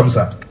Forum. Welcome,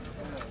 sir.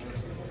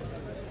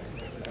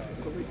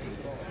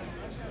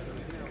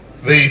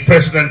 The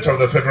President of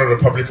the Federal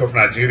Republic of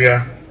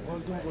Nigeria,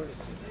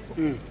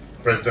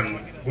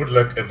 President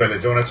Goodluck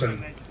Ebele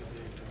Jonathan,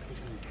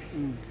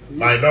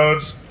 my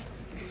lords,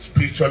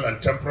 spiritual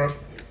and temporal,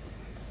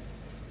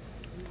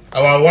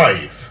 our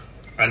wife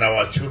and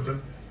our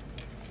children,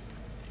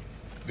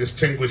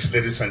 distinguished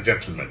ladies and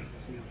gentlemen.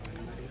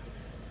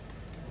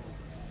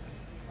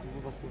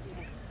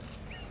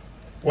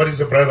 What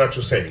is a brother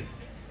to say?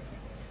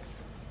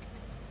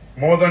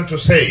 More than to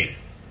say,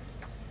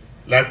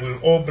 like we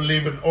all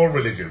believe in all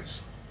religions,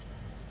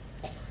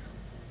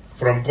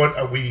 from God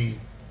are we,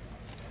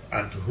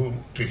 and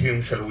to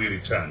him shall we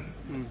return.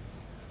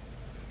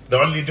 The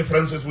only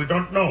difference is we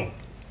don't know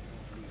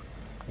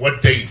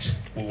what date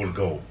we will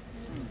go.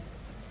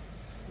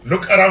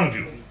 Look around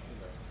you.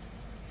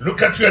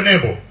 Look at your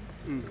neighbor.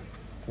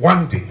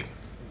 One day,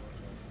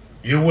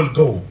 you will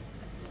go,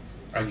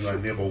 and your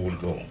neighbor will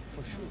go.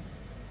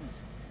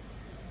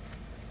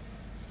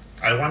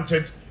 I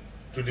wanted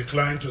to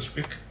decline to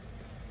speak,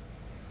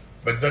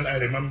 but then I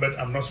remembered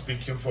I'm not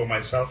speaking for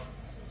myself.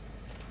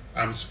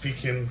 I'm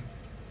speaking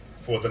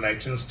for the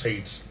 19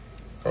 states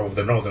of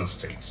the northern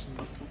states.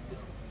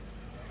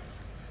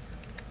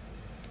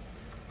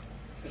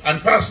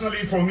 And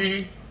personally for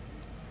me,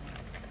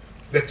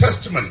 the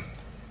testimony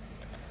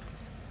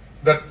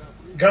that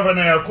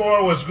Governor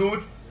Yakowa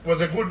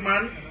was a good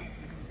man,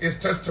 is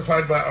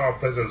testified by our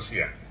presence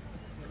here,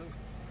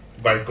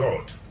 by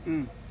God.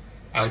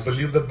 I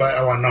believe that by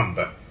our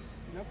number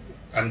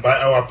and by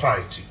our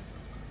piety,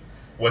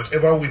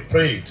 whatever we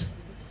prayed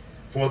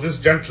for this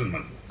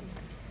gentleman,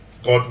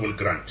 God will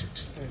grant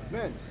it.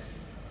 Amen.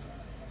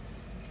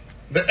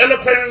 The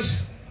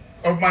eloquence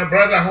of my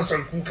brother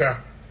Hassan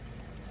Kuka,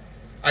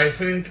 I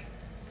think,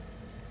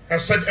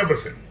 has said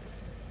everything.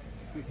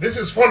 This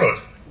is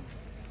followed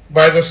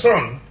by the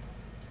son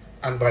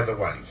and by the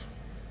wife.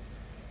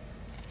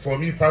 For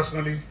me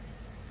personally,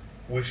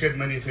 we shared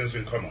many things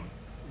in common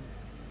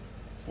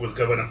with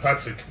Governor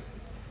Patrick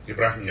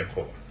Ibrahim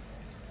Yakowa.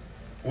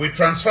 We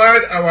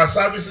transferred our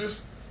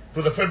services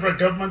to the federal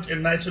government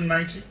in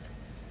 1990.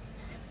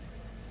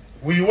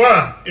 We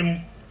were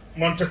in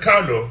Monte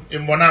Carlo,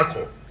 in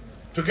Monaco,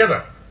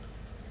 together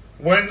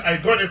when I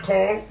got a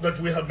call that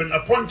we have been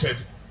appointed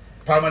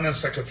permanent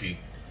secretary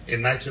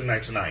in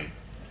 1999.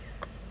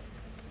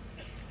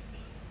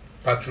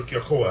 Patrick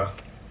Yakowa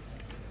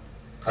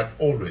had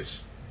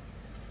always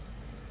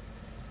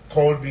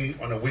called me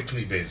on a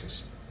weekly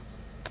basis.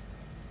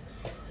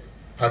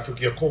 Patrick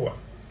Yakowa,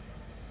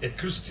 a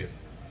Christian,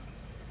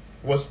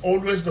 was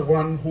always the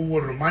one who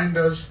would remind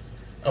us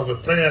of a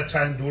prayer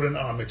time during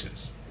our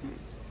meetings.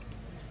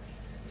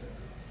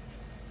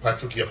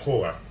 Patrick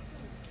Yakowa,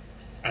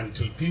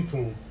 until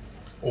people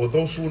or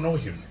those who know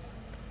him,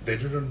 they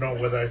didn't know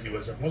whether he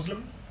was a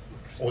Muslim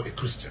or a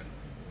Christian.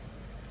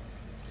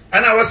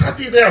 And I was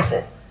happy,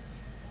 therefore,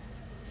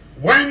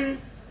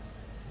 when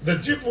the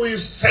Jibwis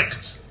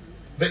sect,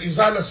 the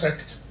Izala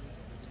sect,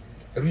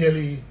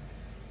 really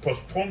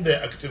postponed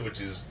their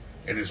activities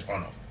in his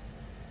honor.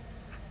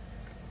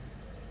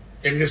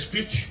 In his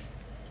speech,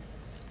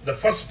 the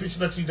first speech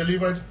that he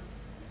delivered,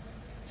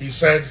 he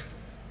said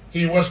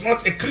he was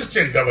not a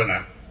Christian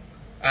governor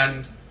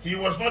and he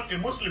was not a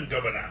Muslim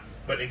governor,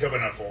 but a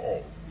governor for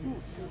all.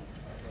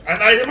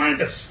 And I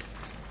remind us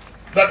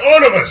that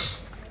all of us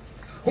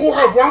who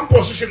have one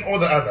position or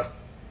the other,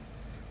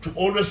 to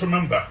always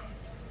remember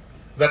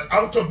that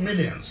out of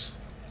millions,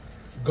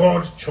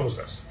 God chose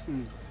us.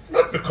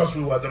 Not because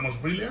we were the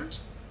most brilliant,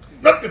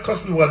 not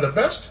because we were the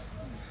best,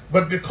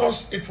 but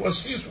because it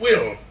was His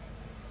will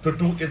to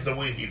do it the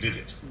way He did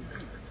it.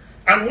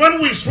 And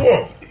when we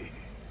swore,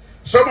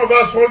 some of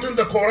us holding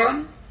the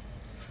Quran,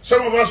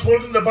 some of us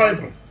holding the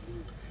Bible,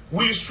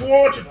 we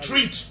swore to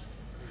treat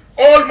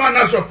all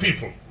manners of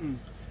people,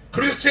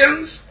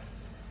 Christians,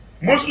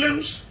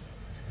 Muslims,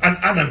 and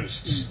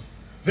animists,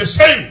 the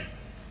same,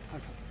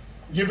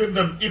 giving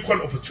them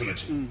equal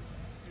opportunity.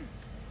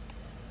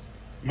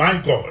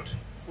 My God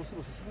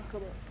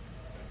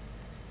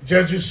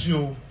judges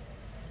you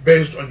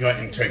based on your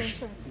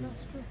intentions.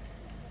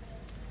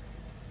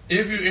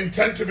 If you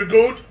intend to be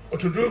good or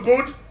to do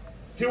good,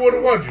 He will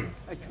reward you.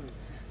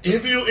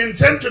 If you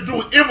intend to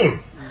do evil,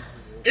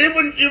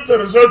 even if the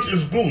result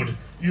is good,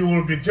 you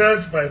will be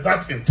judged by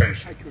that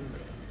intention.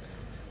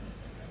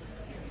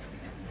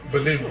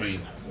 Believe me,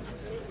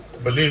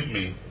 believe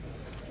me,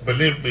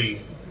 believe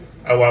me,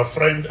 our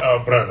friend,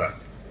 our brother,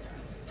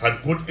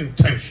 had good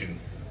intention,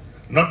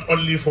 not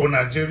only for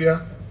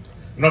Nigeria,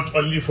 not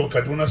only for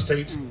Kaduna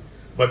State,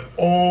 but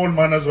all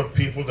manners of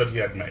people that he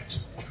had met.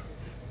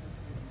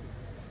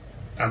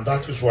 And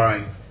that is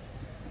why,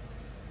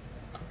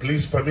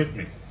 please permit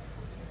me,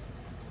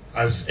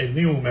 as a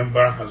new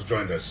member has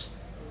joined us,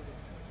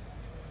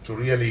 to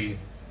really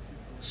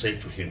say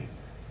to him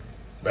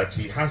that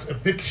he has a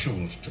big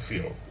shoes to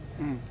fill.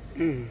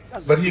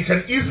 But he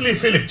can easily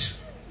fill it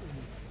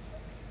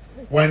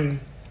when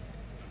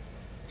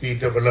he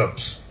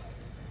develops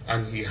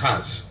and he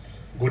has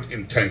good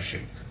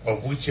intention,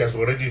 of which he has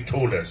already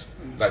told us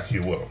that he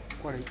will.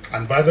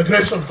 And by the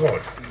grace of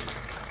God,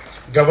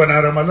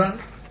 Governor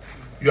Ramalan,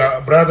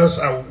 your brothers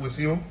are with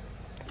you.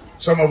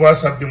 Some of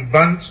us have been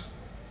burnt,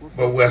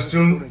 but we are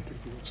still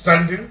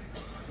standing.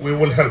 We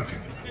will help you.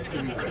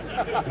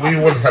 We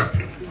will help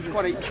you.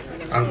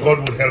 And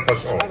God will help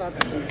us all.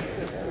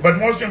 But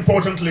most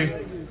importantly,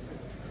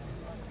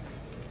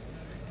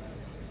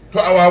 to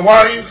our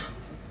wife,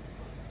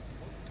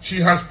 she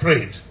has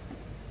prayed.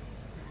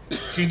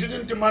 She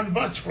didn't demand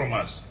much from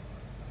us.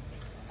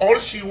 All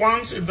she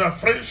wants is the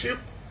friendship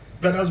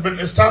that has been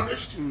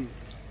established.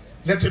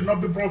 Let it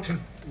not be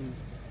broken.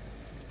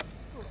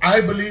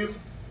 I believe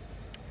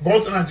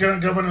both the Nigerian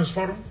Governors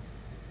Forum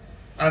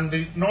and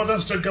the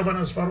Northern State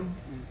Governors Forum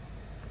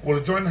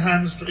will join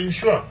hands to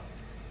ensure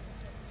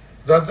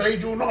that they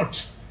do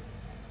not.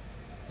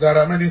 There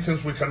are many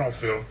things we cannot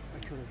fill,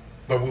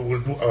 but we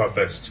will do our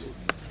best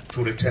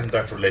to retain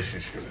that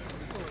relationship.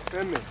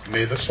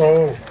 May the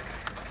soul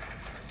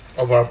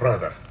of our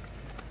brother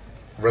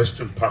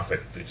rest in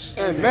perfect peace.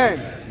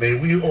 Amen. May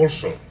we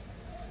also,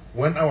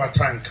 when our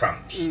time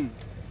comes,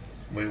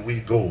 may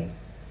we go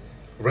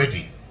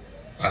ready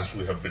as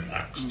we have been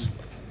asked.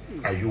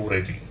 Are you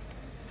ready?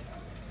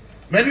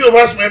 Many of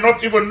us may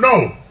not even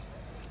know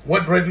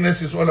what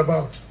readiness is all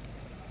about.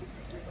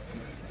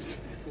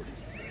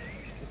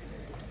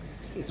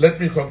 Let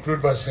me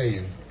conclude by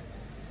saying,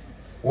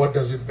 what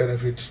does it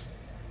benefit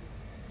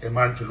a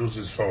man to lose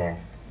his soul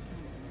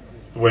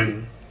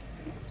when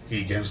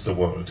he gains the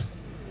world?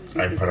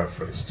 I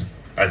paraphrased.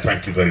 I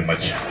thank you very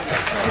much.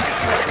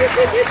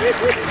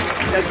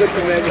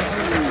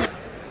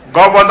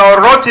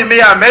 Governor Rotimi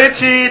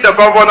Amechi, the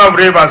governor of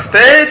Rivers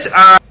State,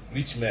 and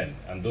rich men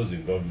and those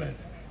in government.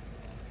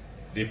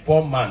 The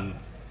poor man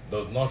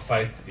does not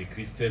fight a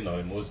Christian or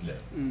a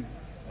Muslim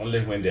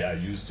only when they are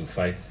used to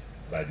fight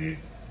by the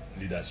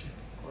leadership.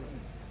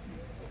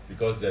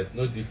 Because there's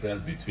no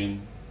difference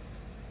between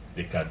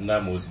the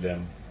Kaduna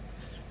Muslim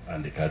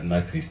and the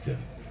Kaduna Christian.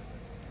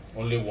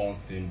 Only one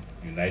thing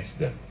unites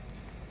them: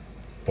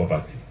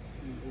 poverty.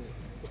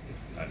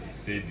 And he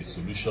said the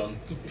solution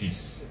to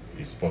peace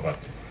is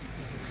poverty.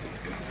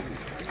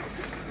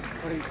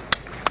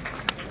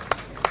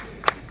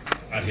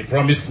 And he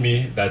promised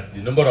me that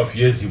the number of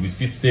years he will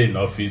stay in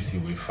office, he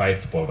will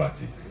fight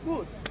poverty.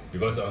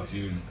 Because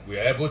until we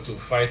are able to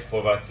fight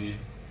poverty,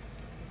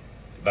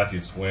 that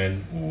is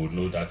when we will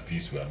know that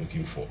peace we are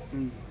looking for.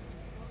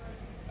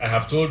 I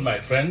have told my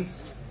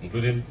friends,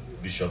 including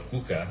Bishop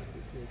Kuka,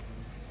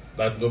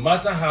 that no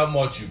matter how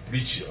much you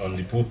preach on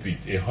the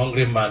pulpit, a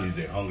hungry man is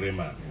a hungry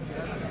man.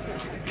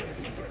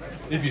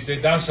 If you say,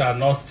 thou shalt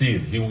not steal,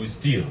 he will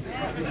steal.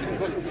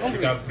 You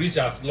can preach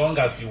as long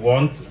as you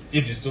want.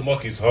 If the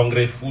stomach is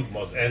hungry, food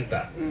must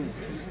enter.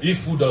 If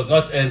food does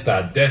not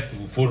enter, death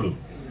will follow.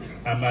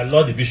 And my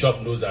Lord the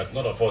Bishop knows that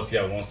none of us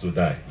here wants to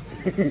die.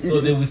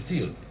 So they will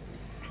steal.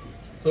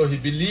 So he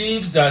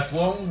believes that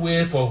one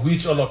way for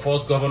which all of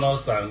us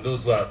governors and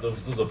those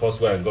of us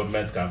who are in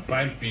government can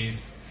find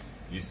peace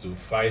is to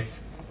fight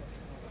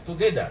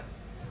together,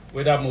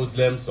 whether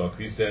Muslims or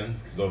Christian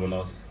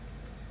governors,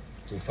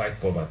 to fight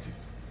poverty.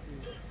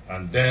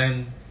 And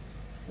then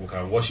we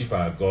can worship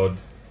our God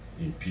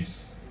in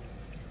peace.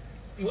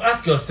 You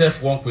ask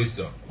yourself one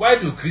question: why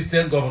do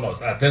Christian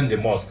governors attend the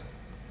mosque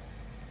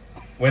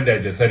when there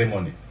is a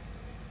ceremony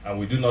and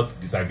we do not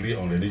disagree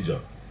on religion?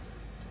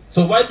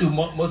 So why do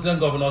Muslim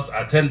governors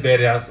attend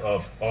burials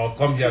of, or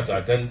come here to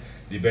attend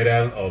the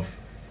burial of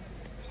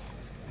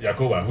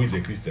Yakowa, who is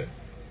a Christian?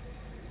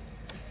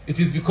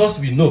 It is because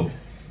we know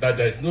that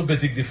there is no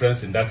basic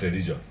difference in that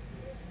religion.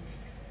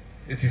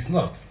 It is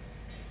not.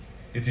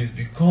 It is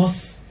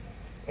because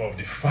of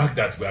the fact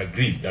that we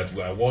agree that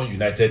we are one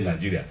united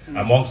Nigeria,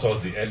 amongst us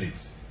the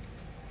elites.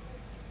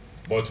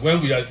 But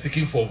when we are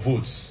seeking for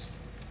votes,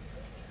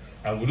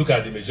 and we look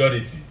at the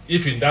majority,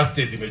 if in that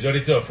state the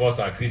majority of us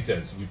are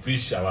Christians, we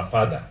preach our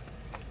Father,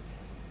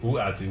 who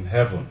art in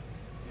heaven.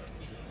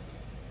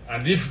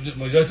 And if the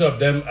majority of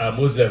them are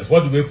Muslims,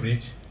 what do we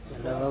preach?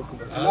 Allah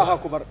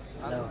Akbar.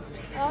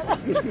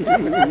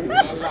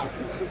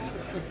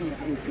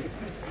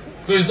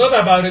 So it's not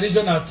about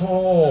religion at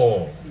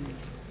all.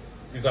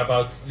 It's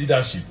about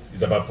leadership.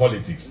 It's about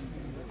politics.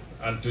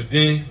 And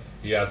today,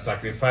 he has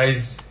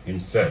sacrificed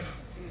himself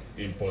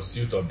in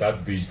pursuit of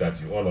that bridge that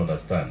you all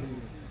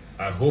understand.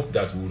 I hope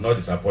that we will not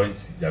disappoint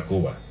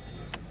Yakowa,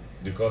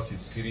 because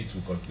his spirit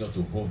will continue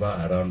to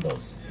hover around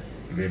us,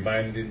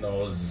 reminding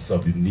us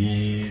of the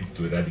need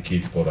to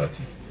eradicate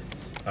poverty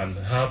and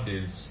have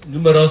the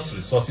numerous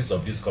resources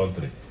of this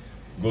country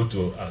go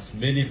to as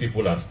many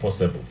people as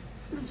possible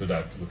so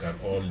that we can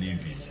all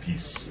live in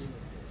peace.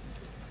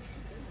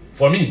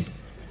 For me,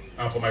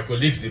 and for my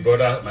colleagues,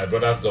 my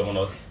brothers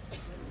governors,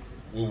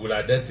 we will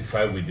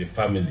identify with the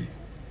family.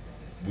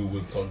 We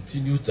will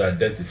continue to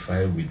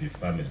identify with the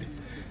family.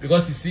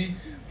 Because you see,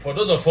 for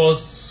those of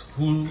us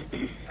who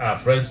are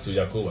friends to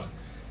Yakowa,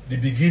 the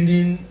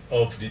beginning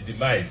of the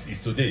demise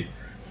is today.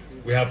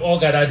 We have all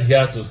gathered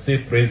here to say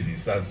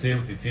praises and say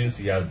the things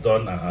he has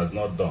done and has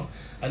not done,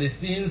 and the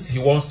things he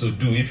wants to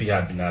do if he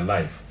had been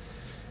alive.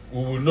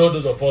 We will know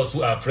those of us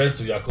who are friends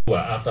to Yakowa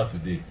after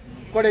today.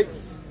 Correct.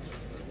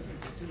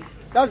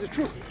 That's the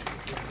truth.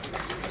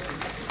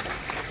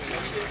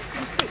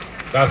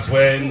 That's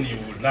when you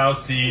will now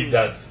see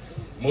that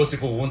most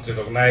people won't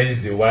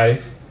recognize the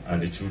wife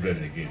and the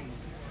children again.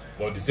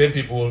 But the same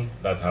people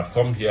that have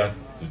come here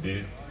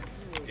today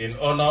in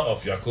honor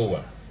of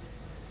Yakowa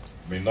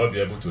may not be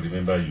able to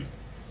remember you.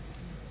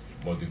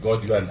 But the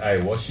God you and I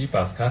worship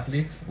as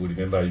Catholics will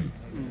remember you.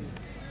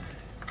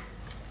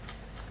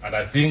 And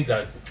I think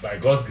that by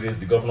God's grace,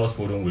 the Governors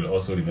Forum will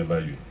also remember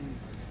you.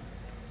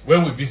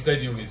 When we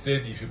visited you, we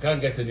said, if you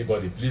can't get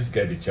anybody, please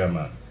get the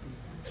chairman.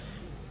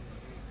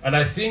 And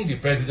I think the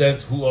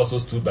president who also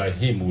stood by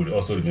him will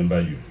also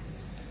remember you.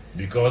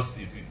 Because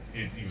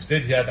you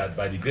said here that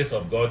by the grace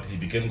of God, he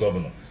became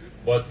governor.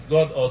 But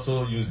God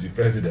also used the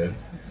president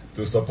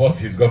to support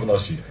his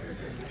governorship.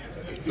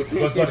 So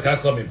because God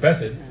can't come in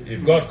person,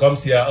 if God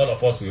comes here, all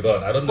of us will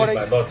run. I don't know if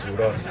my Lord will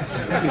run.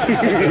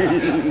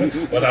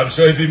 But I'm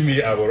sure even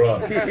me, I will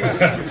run.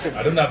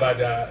 I don't know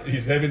about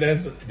His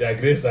Eminence, their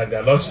grace and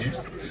their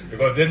lordships,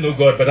 because they know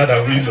God better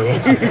than we know.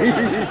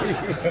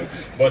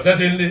 But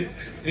certainly,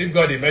 if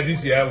God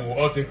emerges here, we will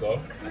all take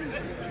off.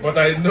 But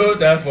I know,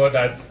 therefore,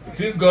 that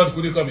since God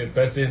couldn't come in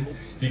person,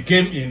 he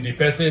came in the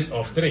person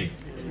of three.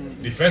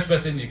 The first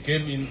person he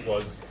came in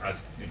was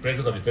as the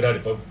president of the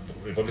Federal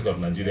Republic of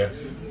Nigeria,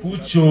 who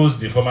chose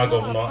the former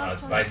governor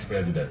as vice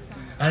president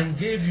and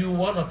gave you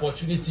one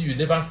opportunity you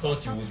never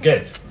thought you would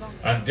get,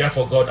 and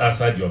therefore God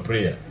answered your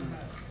prayer.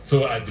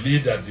 So I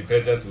believe that the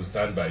president will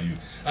stand by you.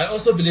 I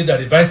also believe that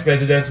the vice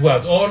president, who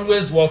has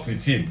always worked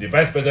with him, the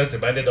vice president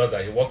reminded us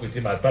that he worked with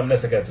him as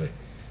permanent secretary.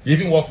 He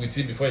even worked with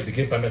him before he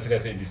became permanent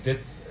secretary in the state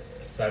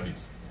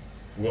service.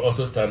 Will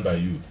also stand by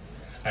you.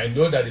 I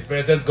know that the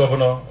present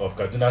governor of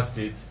Kaduna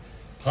State,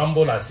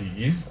 humble as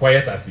he is,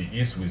 quiet as he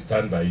is, will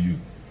stand by you.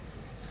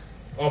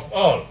 Of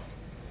all,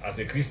 as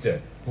a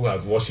Christian who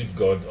has worshipped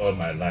God all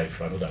my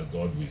life, I know that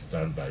God will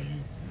stand by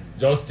you.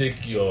 Just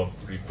take your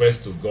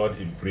request to God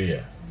in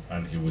prayer,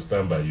 and he will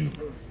stand by you.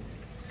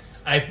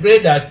 I pray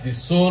that the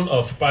soul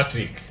of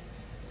Patrick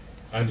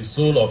and the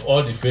soul of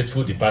all the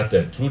faithful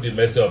departed, through the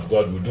mercy of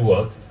God, will do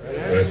what?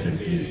 Rest in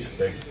peace.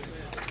 Thank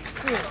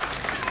you.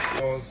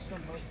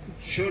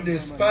 Should, in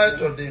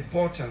spite of the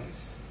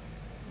importance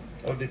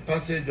of the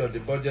passage of the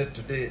budget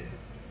today,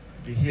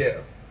 be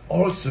here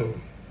also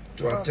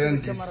to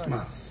attend this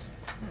Mass.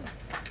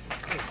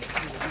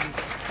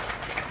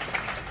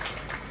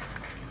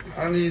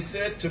 And he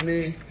said to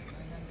me,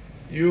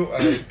 you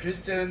are a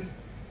Christian,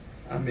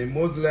 I'm a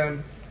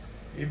Muslim.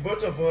 If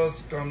both of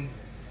us come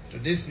to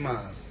this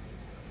Mass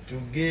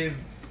to give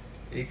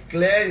a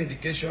clear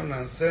indication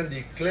and send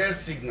a clear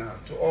signal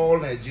to all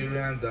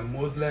Nigerians that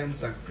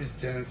Muslims and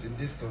Christians in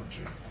this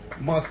country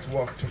must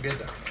work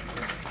together.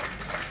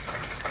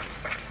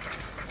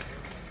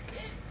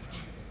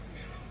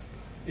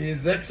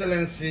 His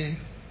Excellency,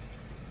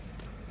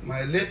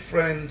 my late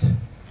friend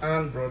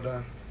and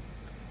brother,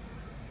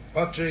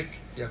 Patrick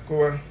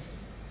Yakowa,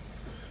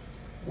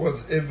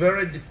 was a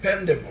very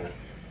dependable,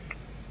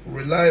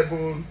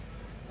 reliable,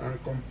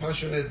 and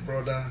compassionate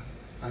brother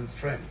and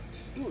friend.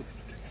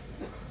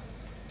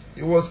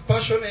 He was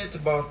passionate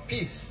about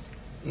peace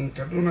in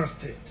Kaduna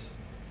State.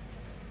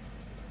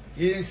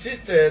 He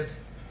insisted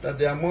that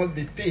there must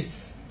be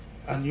peace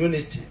and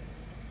unity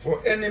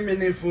for any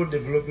meaningful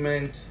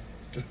development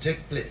to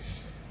take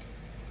place.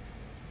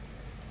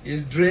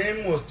 His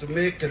dream was to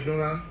make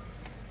Kaduna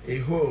a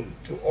home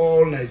to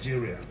all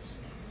Nigerians,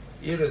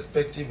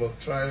 irrespective of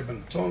tribe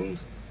and tongue,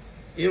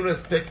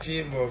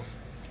 irrespective of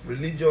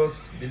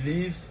religious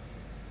beliefs,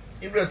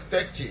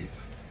 irrespective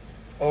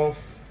of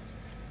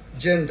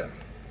gender.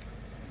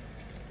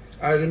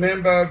 I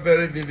remember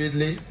very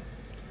vividly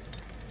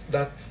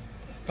that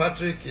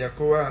Patrick,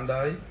 Yakowa, and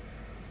I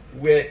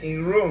were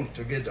in Rome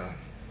together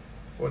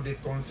for the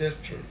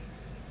consistory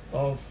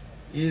of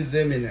His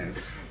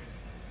Eminence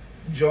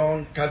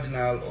John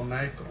Cardinal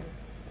Onaikan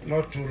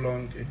not too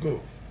long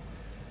ago.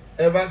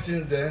 Ever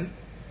since then,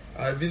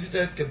 I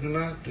visited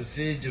Kaduna to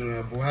see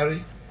General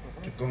Buhari,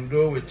 to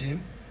condole with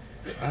him,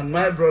 and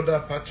my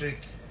brother Patrick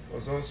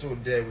was also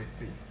there with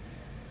me.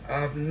 I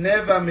have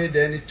never made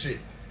any trip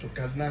to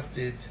Kaduna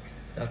State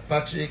that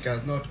Patrick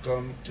has not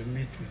come to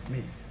meet with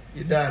me,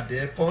 either at the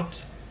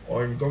airport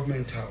or in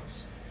Government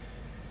House.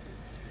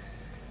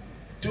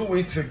 2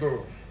 weeks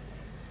ago,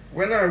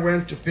 when I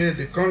went to pay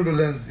the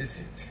condolence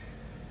visit,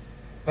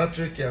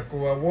 Patrick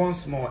Yakowa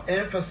once more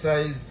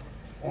emphasized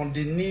on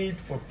the need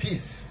for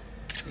peace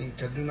in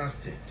Kaduna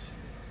State.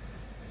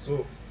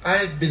 So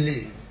I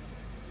believe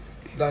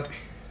that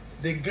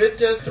the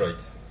greatest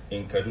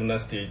in Kaduna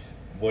State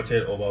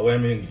voted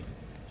overwhelmingly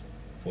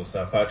for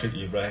Sir Patrick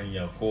Ibrahim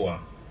Yakowa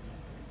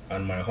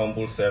and my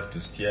humble self to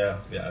steer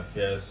the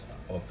affairs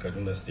of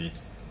Kaduna State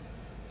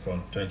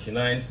from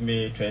 29th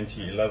May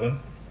 2011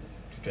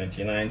 to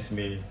 29th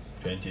May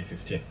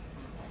 2015.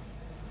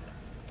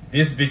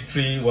 This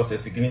victory was a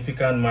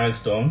significant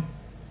milestone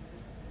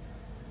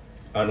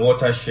and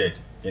watershed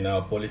in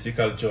our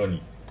political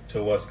journey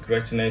towards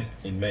greatness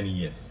in many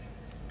years.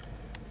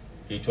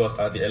 It was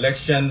at the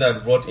election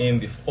that brought in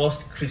the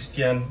first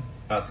Christian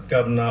as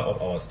governor of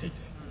our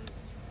state.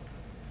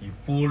 He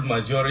pulled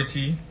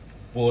majority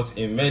votes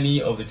in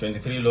many of the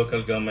 23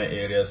 local government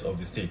areas of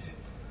the state,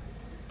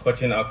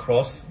 cutting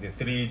across the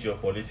 3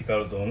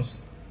 geopolitical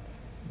zones,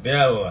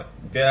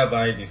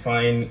 thereby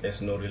defying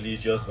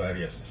ethno-religious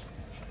barriers.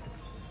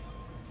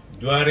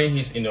 During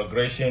his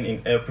inauguration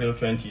in April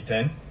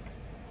 2010,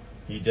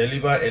 he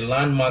delivered a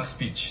landmark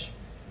speech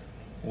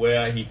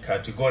where he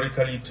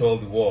categorically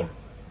told the world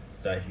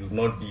that he would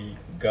not be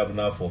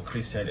governor for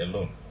Christians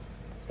alone,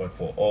 but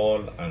for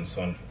all and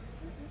sundry.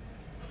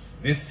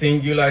 This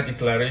singular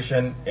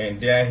declaration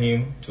endeared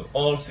him to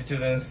all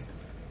citizens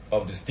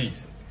of the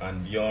state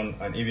and beyond,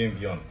 and even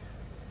beyond.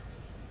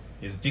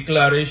 His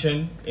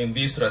declaration in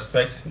this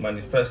respect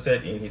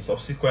manifested in his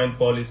subsequent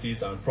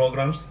policies and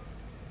programs,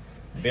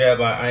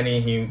 thereby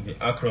earning him the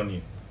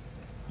acronym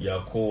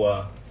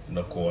Yakowa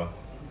Nakowa.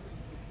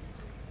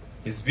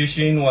 His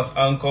vision was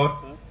anchored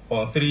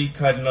on 3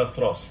 cardinal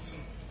thrusts,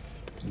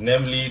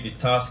 namely the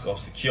task of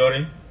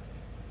securing,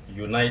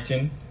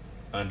 uniting,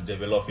 and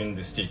developing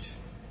the state.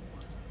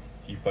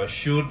 He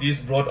pursued these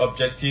broad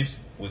objectives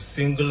with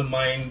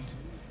single-minded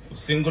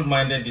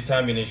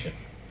determination.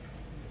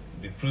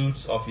 The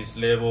fruits of his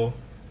labor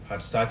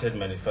had started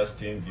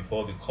manifesting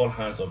before the cold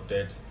hands of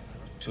death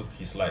took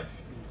his life,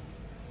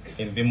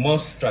 in the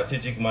most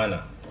strategic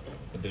manner,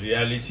 the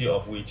reality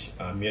of which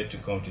I'm yet to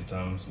come to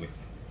terms with.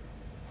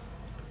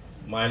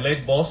 My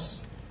late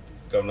boss,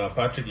 Governor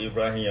Patrick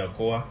Ibrahim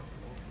Yakowa,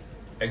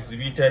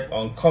 exhibited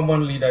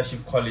uncommon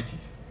leadership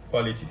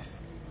qualities.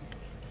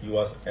 He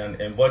was an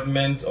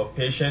embodiment of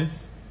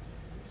patience,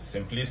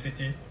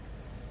 simplicity,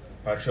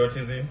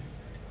 patriotism,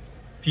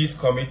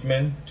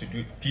 commitment to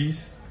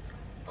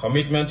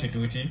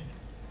duty,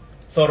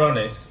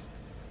 thoroughness,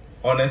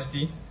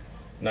 honesty,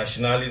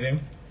 nationalism,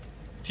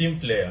 team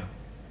player,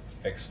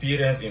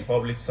 experience in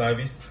public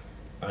service,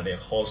 and a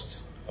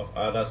host of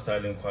other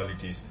sterling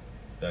qualities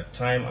that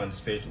time and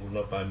space will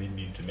not permit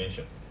me to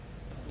mention.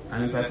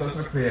 And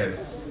intercessory prayers,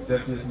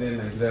 definitely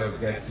Nigeria will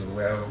get to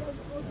where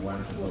we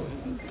want to go.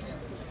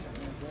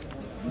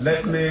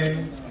 Let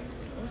me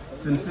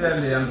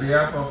sincerely, on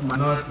behalf of my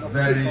not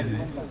very easy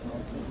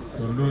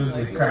to lose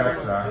the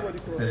character,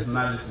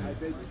 personality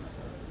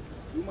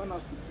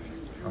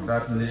of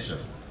that nation.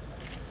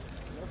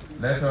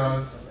 Let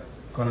us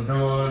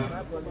condole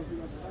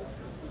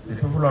the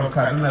people of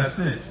Kaduna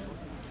State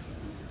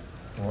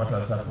for what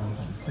has happened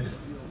to the state.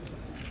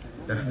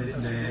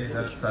 Definitely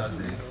that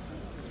Saturday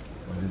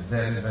was a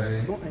very,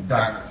 very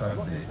dark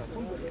Saturday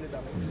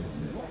in the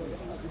state.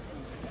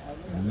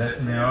 And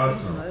let me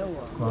also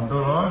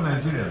condole all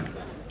Nigerians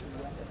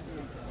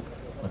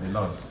for the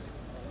loss.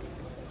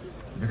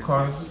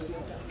 Because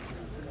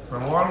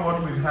from all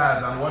what we've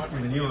had and what we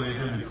knew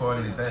even before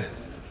his death,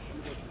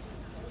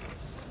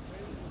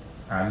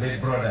 our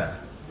late brother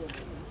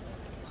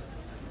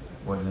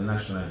was a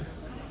nationalist.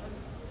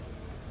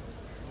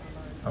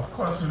 Of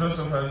course,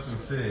 philosophers will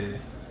say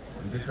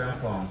in different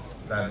forms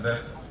that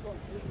death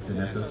is a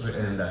necessary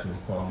end that will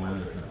come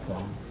when it will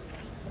come.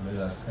 Let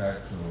us try to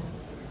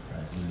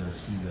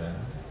Julius Caesar.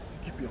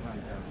 Keep your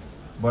hand down.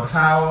 But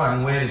how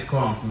and when it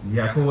comes,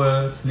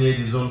 Yakowa played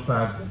his own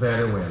part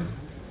very well.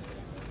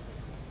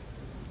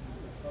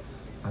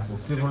 As a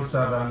civil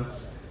servant,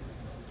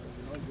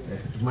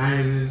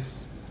 epitomizes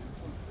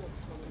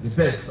the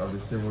best of the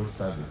civil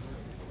service,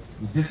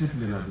 the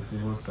discipline of the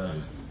civil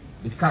service,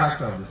 the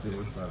character of the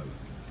civil service.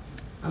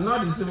 And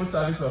not the civil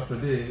service of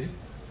today,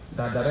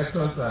 that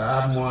directors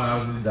have more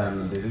houses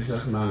than the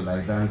richest man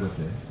like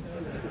Dangote.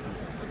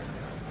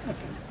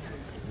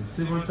 The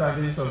civil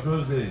service of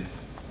those days,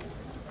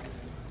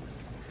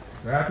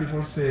 where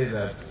people say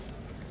that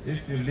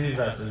if you live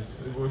as a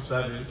civil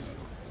service,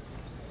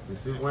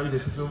 when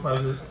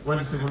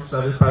the civil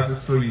service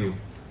passes through you,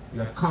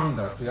 your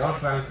conduct, your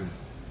utterances,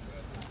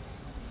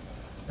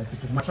 that it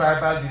is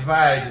tribal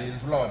divide in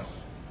his blood.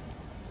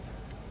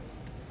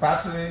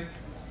 Patrick,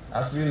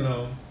 as we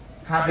know,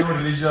 had no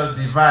religious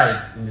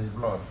divide in his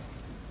blood.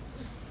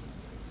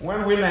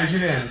 When we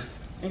Nigerians,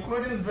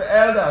 including the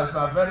elders,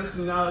 are very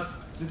senior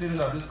citizens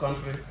of this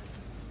country,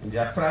 in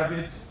their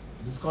private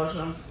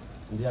discussions,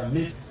 in their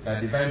meet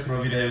at divine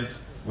providence,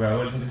 we are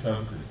holding these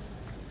offices.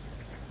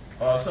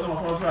 Or some of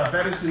us who are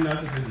very senior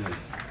citizens,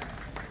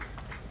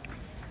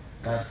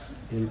 that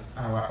in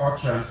our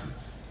utterances,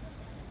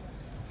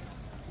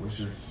 we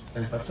should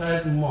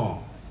emphasize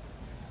more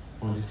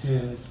on the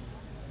things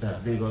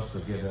that bring us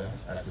together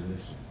as a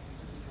nation,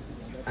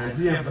 and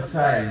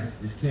de-emphasize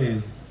the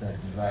things that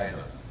divide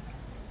us.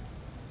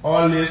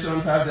 All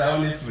nations have their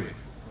own history.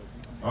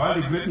 All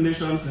the great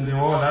nations in the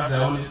world have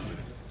their own history.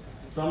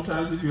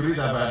 Sometimes if you read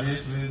about the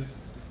histories,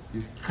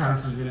 you can't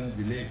even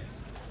believe.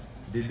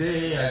 The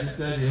day I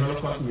visited the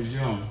Holocaust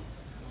Museum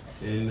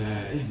in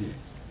in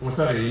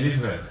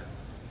Israel,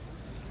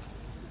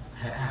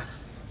 I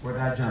asked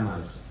whether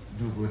Germans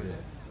do go there.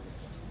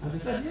 And they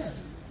said yes.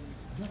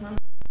 Germans